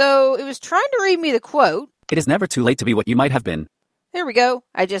 So it was trying to read me the quote. It is never too late to be what you might have been. There we go.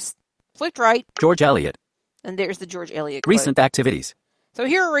 I just flicked right. George Eliot. And there's the George Eliot quote. Recent activities. So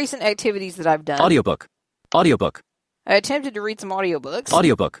here are recent activities that I've done. Audiobook. Audiobook. I attempted to read some audiobooks.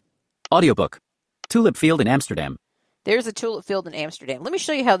 Audiobook. Audiobook. Tulip Field in Amsterdam. There's a Tulip Field in Amsterdam. Let me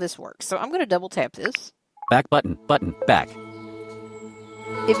show you how this works. So I'm going to double tap this. Back button. Button. Back.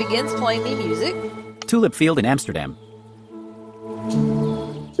 It begins playing me music. Tulip Field in Amsterdam.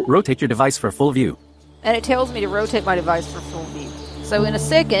 Rotate your device for full view. And it tells me to rotate my device for full view. So in a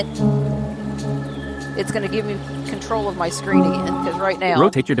second, it's going to give me control of my screen again. Because right now...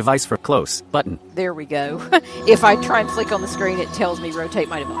 Rotate your device for close. Button. There we go. If I try and flick on the screen, it tells me rotate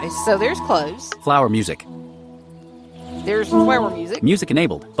my device. So there's close. Flower music. There's flower music. Music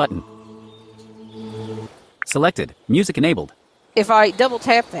enabled. Button. Selected. Music enabled. If I double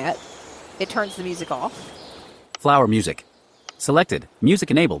tap that, it turns the music off. Flower music. Selected. Music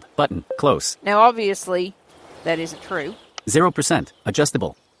enabled. Button. Close. Now, obviously, that isn't true. 0%.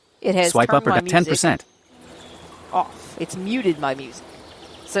 Adjustable. It has Swipe turned up or my down. music 10%. off. It's muted my music.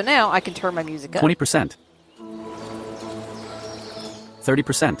 So now I can turn my music up. 20%.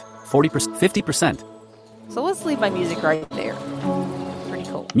 30%. 40%. 50%. So let's leave my music right there. Pretty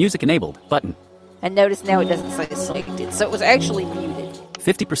cool. Music enabled. Button. And notice now it doesn't say selected. So it was actually muted.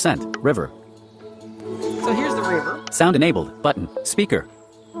 50%. River. So here's the river. Sound enabled. Button. Speaker.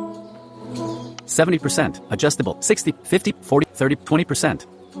 70%. Adjustable. 60, 50, 40, 30, 20%.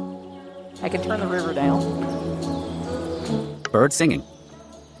 I can turn the river down. Bird singing.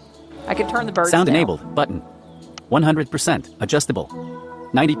 I can turn the birds Sound down. enabled. Button. 100%. Adjustable.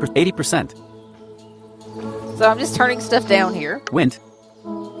 90%. 80%. So I'm just turning stuff down here. Wind.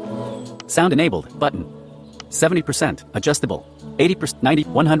 Sound enabled. Button. 70%. Adjustable. 80%. 90.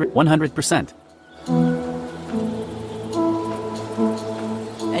 100. 100%.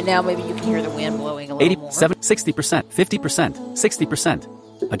 And now maybe you can hear the wind blowing a little 80. more. 60%. 50%.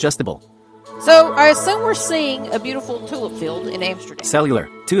 60%. Adjustable. So I assume we're seeing a beautiful tulip field in Amsterdam. Cellular.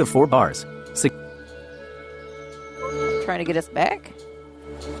 2 of 4 bars. Trying to get us back.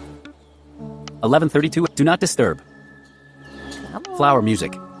 11:32. Do not disturb. Come on. Flower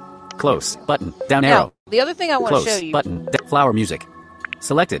music. Close. Button. Down Now, arrow. the other thing I want Close. to show you. Button. Flower music.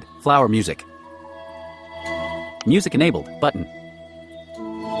 Selected. Flower music. Music enabled. Button.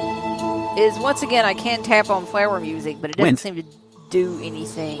 Is once again I can tap on flower music, but it doesn't Wind. seem to do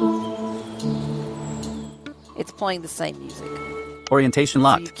anything. It's playing the same music. Orientation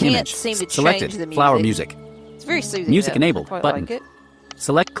locked. you can't Image. seem to Selected. change the Flower music. music. It's very soothing. Music though. enabled. I quite Button. like it.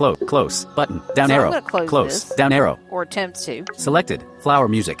 Select close. Close. Button. Down So I'm arrow. gonna close Close. this. Down arrow. Or attempt to. Selected. Flower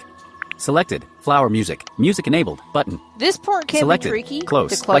music. Selected. Flower music. Music enabled. Button. This part can Selected. be tricky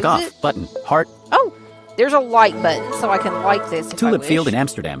Close. to close Like off. it. Button. Heart. Oh, there's a like button, so I can like this if I Tulip wish. Field in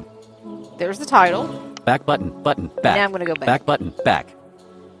Amsterdam. There's the title, Back button. Button. Back. Now I'm gonna go back. Back button. Back.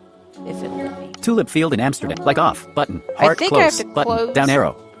 if it'll let me. Tulip Field in Amsterdam. Like off. Button. I Heart. think I have Close. to Button. close Down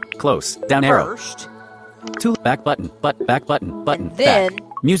arrow. Close. Down arrow. First, Tulip. Back button. Back button. Button. And then-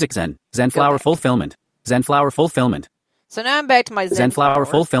 Back. Music Zen. Zenflower back. fulfillment. Zenflower fulfillment. so now I'm back to my Zenflower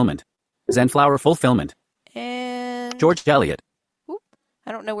fulfillment. Zenflower fulfillment. And George Eliot.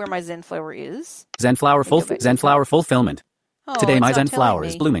 I don't know where my Zenflower is. Zenflower Let me go back to Zenflower fulfillment. Oh, Today it's my not Zenflower telling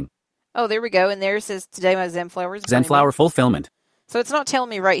is me. blooming. Oh, there we go. And there it says today my Zenflower is blooming. Zenflower fulfillment. So it's not telling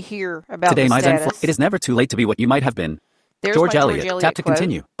me right here about Today the my status. It is never too late to be what you might have been. There's George my Eliot. Tap to quote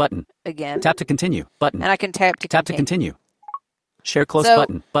continue. Button. again. Tap to continue. Button. And I can tap to Tap to continue. continue. Share close So,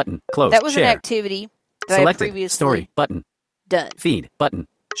 button. Button. Close. That was Share. an activity that I Selected. previously Story. Button. done. Feed. Button.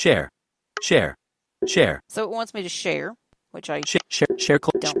 Share. Share. Share. So it wants me to share, which I Share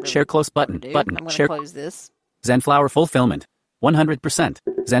Don't really share close button. do. Button. I'm going to Share. close this. Zenflower fulfillment. 100%.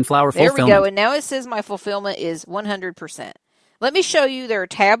 Zenflower There fulfillment. we go. And now it says my fulfillment is 100%. Let me show you. There are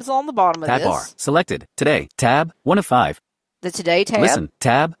tabs on the bottom of Tab this. bar. Selected. Today. Tab. 1 of 5. The Today tab. Listen.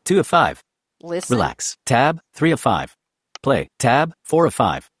 Tab. 2 of 5. Listen. Relax. Tab 3 of 5. Play. Tab 4 of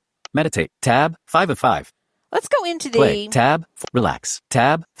 5. Meditate. Tab 5 of 5. Let's go into the Play. Tab. Relax.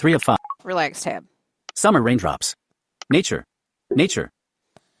 Tab 3 of 5. relax tab. Summer raindrops. Nature. Nature.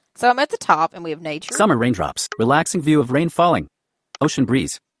 So I'm at the top, and we have nature. Summer raindrops. Relaxing view of rain falling. Ocean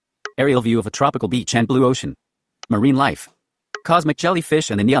breeze. Aerial view of a tropical beach and blue ocean. Marine life. Cosmic jellyfish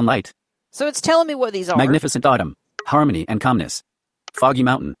and the neon light. So it's telling me what these are. Magnificent autumn. Harmony and calmness. Foggy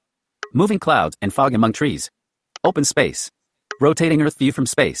mountain. Moving clouds and fog among trees. Open space. Rotating Earth view from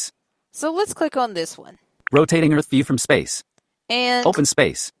space. So let's click on this one. Rotating Earth view from space. And Open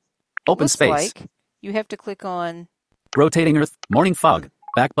space. Open looks space. like you have to click on Rotating Earth. Morning fog.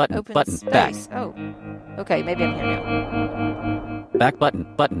 Back button. open Button. space. Back. Oh, okay, maybe I'm here now. Back button.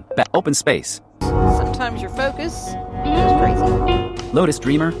 Button. Back. Open space. Sometimes your focus goes crazy. Lotus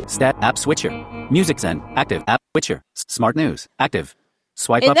Dreamer. Stat. App switcher. Music Zen. Active. App switcher. Smart news. Active.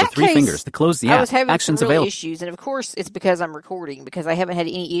 Swipe In up with that 3 case, fingers to close the I app. was having Actions some real available. issues, and of course it's because I'm recording, because I haven't had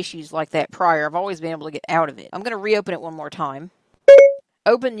any issues like that prior. I've always been able to get out of it. I'm going to reopen it one more time.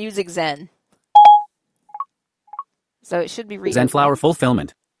 Open Music Zen. So it should be reopened. Zenflower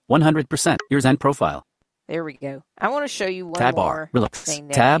fulfillment. 100%. Your Zen profile. There we go. I want to show you one Tab more bar. Relax. thing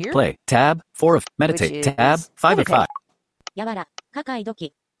down Tab. here. Play. Tab. 4 of. Meditate. Which Tab. is 5 of 5. やわら、かかいど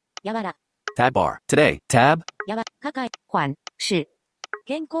き。やわら、 Tab bar. Today. Tab. やわ、かかい、缓、是。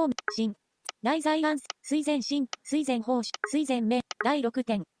健康、心。内在安、水前心、水前奉仕、水前目、第6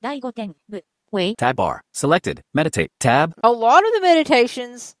点、第5点、部、为、 Tab bar. Selected. Meditate. Tab. A lot of the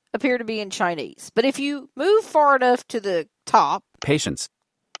meditations appear to be in Chinese, but if you move far enough to the top, Patience.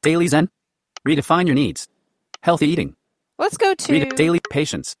 Daily Zen. Redefine your needs. Healthy eating. let's go to Daily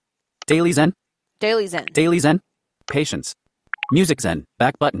patience. Daily Zen. Daily Zen. Daily Zen. Patience. Music Zen.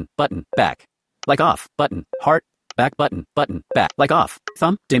 Back button. Button. Back. Like off. Button. Heart. Back button. Button. Back. Like off.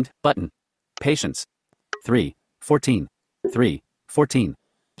 Thumb. Dimmed. Button. Patience. 3. 14. 3. 14.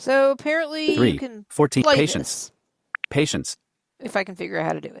 So apparently 3. you can 14. play Patience. this, Patience. if I can figure out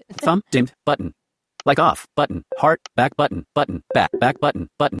how to do it. Thumb. Dimmed. Button. Like off. Button. Heart. Back button. Button. Back. Back button.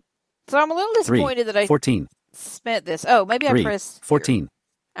 Button. So I'm a little 3. disappointed that I 14. spent this. Oh, maybe I 3. pressed here. 14.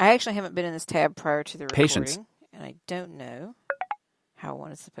 I actually haven't been in this tab prior to the recording, Patience. and I don't know how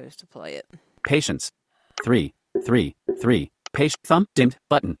one is supposed to play it. Patience. 3. 3. 3. Thumb. Dimmed.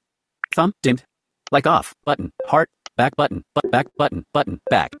 Button. Thumb. Dimmed. Like off. Button. Heart. Back button. Back button. Button.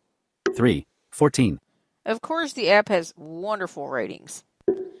 Back. 3. 14. Of course, the app has wonderful ratings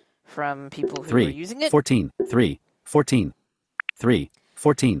from people who are 3. using it. 14. 3. 14. 3.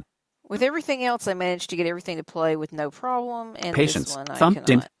 14. With everything else, I managed to get everything to play with no problem. And Patience. this one, I Thumb. cannot.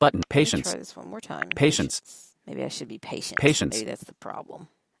 Dimmed. Button. Let me Patience. try this one more time. Patience. Maybe I should be patient. Patience. Maybe that's the problem.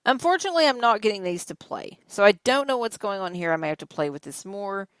 Unfortunately, I'm not getting these to play. So I don't know what's going on here. I may have to play with this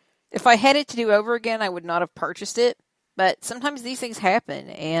more. If I had it to do over again, I would not have purchased it. But sometimes these things happen.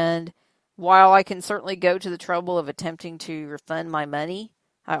 And while I can certainly go to the trouble of attempting to refund my money,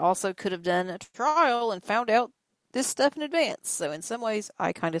 I also could have done a trial and found out this stuff in advance. So in some ways,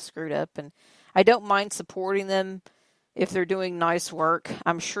 I kind of screwed up. And I don't mind supporting them if they're doing nice work.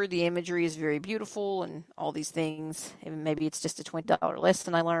 I'm sure the imagery is very beautiful and all these things. And maybe it's just a $20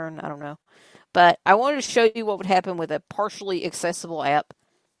 lesson I learned. I don't know. But I wanted to show you what would happen with a partially accessible app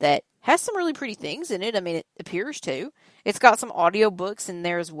that has some really pretty things in it. I mean, it appears to. It's got some audiobooks in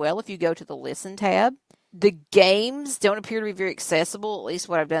there as well if you go to the Listen tab. The games don't appear to be very accessible, at least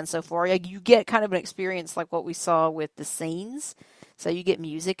what I've done so far. You get kind of an experience like what we saw with the scenes. So you get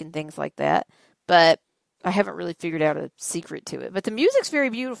music and things like that. But I haven't really figured out a secret to it. But the music's very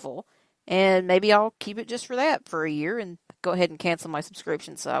beautiful. And maybe I'll keep it just for that for a year and go ahead and cancel my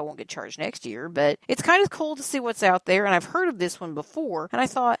subscription so I won't get charged next year. But it's kind of cool to see what's out there. And I've heard of this one before. And I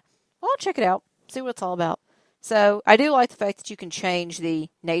thought, well, I'll check it out, see what it's all about. So I do like the fact that you can change the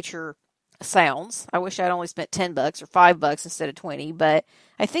nature sounds. I wish I'd only spent $10 or $5 instead of 20, but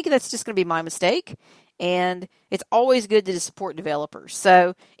I think that's just going to be my mistake. And it's always good to support developers.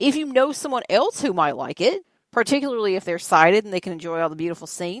 So if you know someone else who might like it, particularly if they're sighted and they can enjoy all the beautiful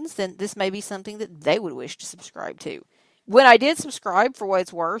scenes, then this may be something that they would wish to subscribe to. When I did subscribe, for what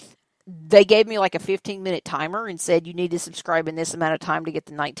it's worth, they gave me like a 15-minute timer and said you need to subscribe in this amount of time to get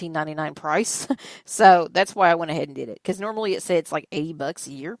the $19.99 price. So that's why I went ahead and did it. Because normally it said it's like $80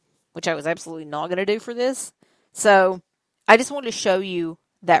 a year, which I was absolutely not going to do for this. So I just wanted to show you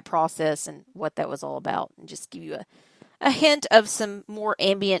that process and what that was all about, and just give you a hint of some more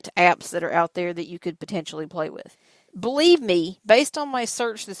ambient apps that are out there that you could potentially play with. Believe me, based on my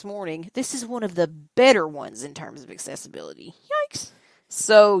search this morning, this is one of the better ones in terms of accessibility. Yikes.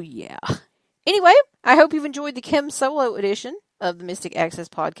 So, yeah. Anyway, I hope you've enjoyed the Kim Solo edition of the Mystic Access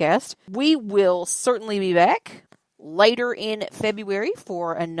podcast. We will certainly be back later in February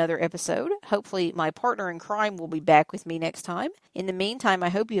for another episode. Hopefully my partner in crime will be back with me next time. In the meantime, I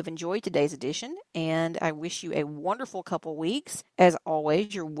hope you have enjoyed today's edition, and I wish you a wonderful couple weeks. As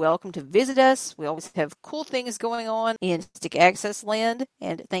always, you're welcome to visit us. We always have cool things going on in Mystic Access land,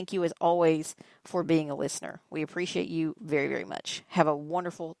 and thank you as always for being a listener. We appreciate you very, very much. Have a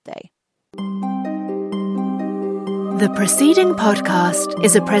wonderful day. The preceding podcast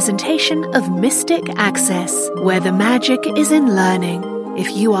is a presentation of Mystic Access, where the magic is in learning.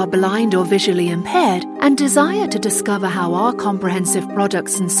 If you are blind or visually impaired and desire to discover how our comprehensive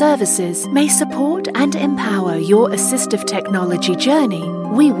products and services may support and empower your assistive technology journey,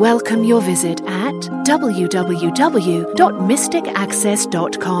 we welcome your visit at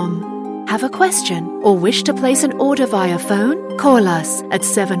www.mysticaccess.com. Have a question or wish to place an order via phone? Call us at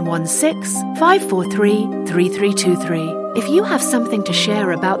 716-543-3323. If you have something to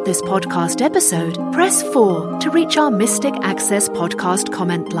share about this podcast episode, press 4 to reach our Mystic Access podcast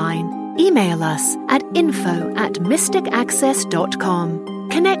comment line. Email us at info@mysticaccess.com.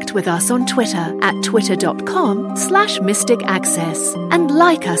 Connect with us on Twitter at twitter.com/mysticaccess and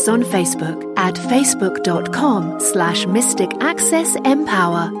like us on Facebook at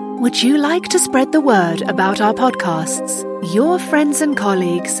facebook.com/mysticaccessempower. Would you like to spread the word about our podcasts? Your friends and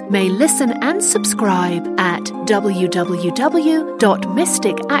colleagues may listen and subscribe at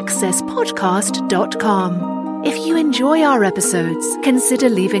www.mysticaccesspodcast.com. If you enjoy our episodes, consider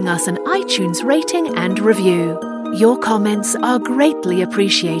leaving us an iTunes rating and review. Your comments are greatly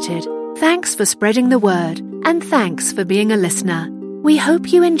appreciated. Thanks for spreading the word, and thanks for being a listener. We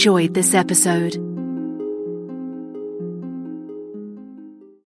hope you enjoyed this episode.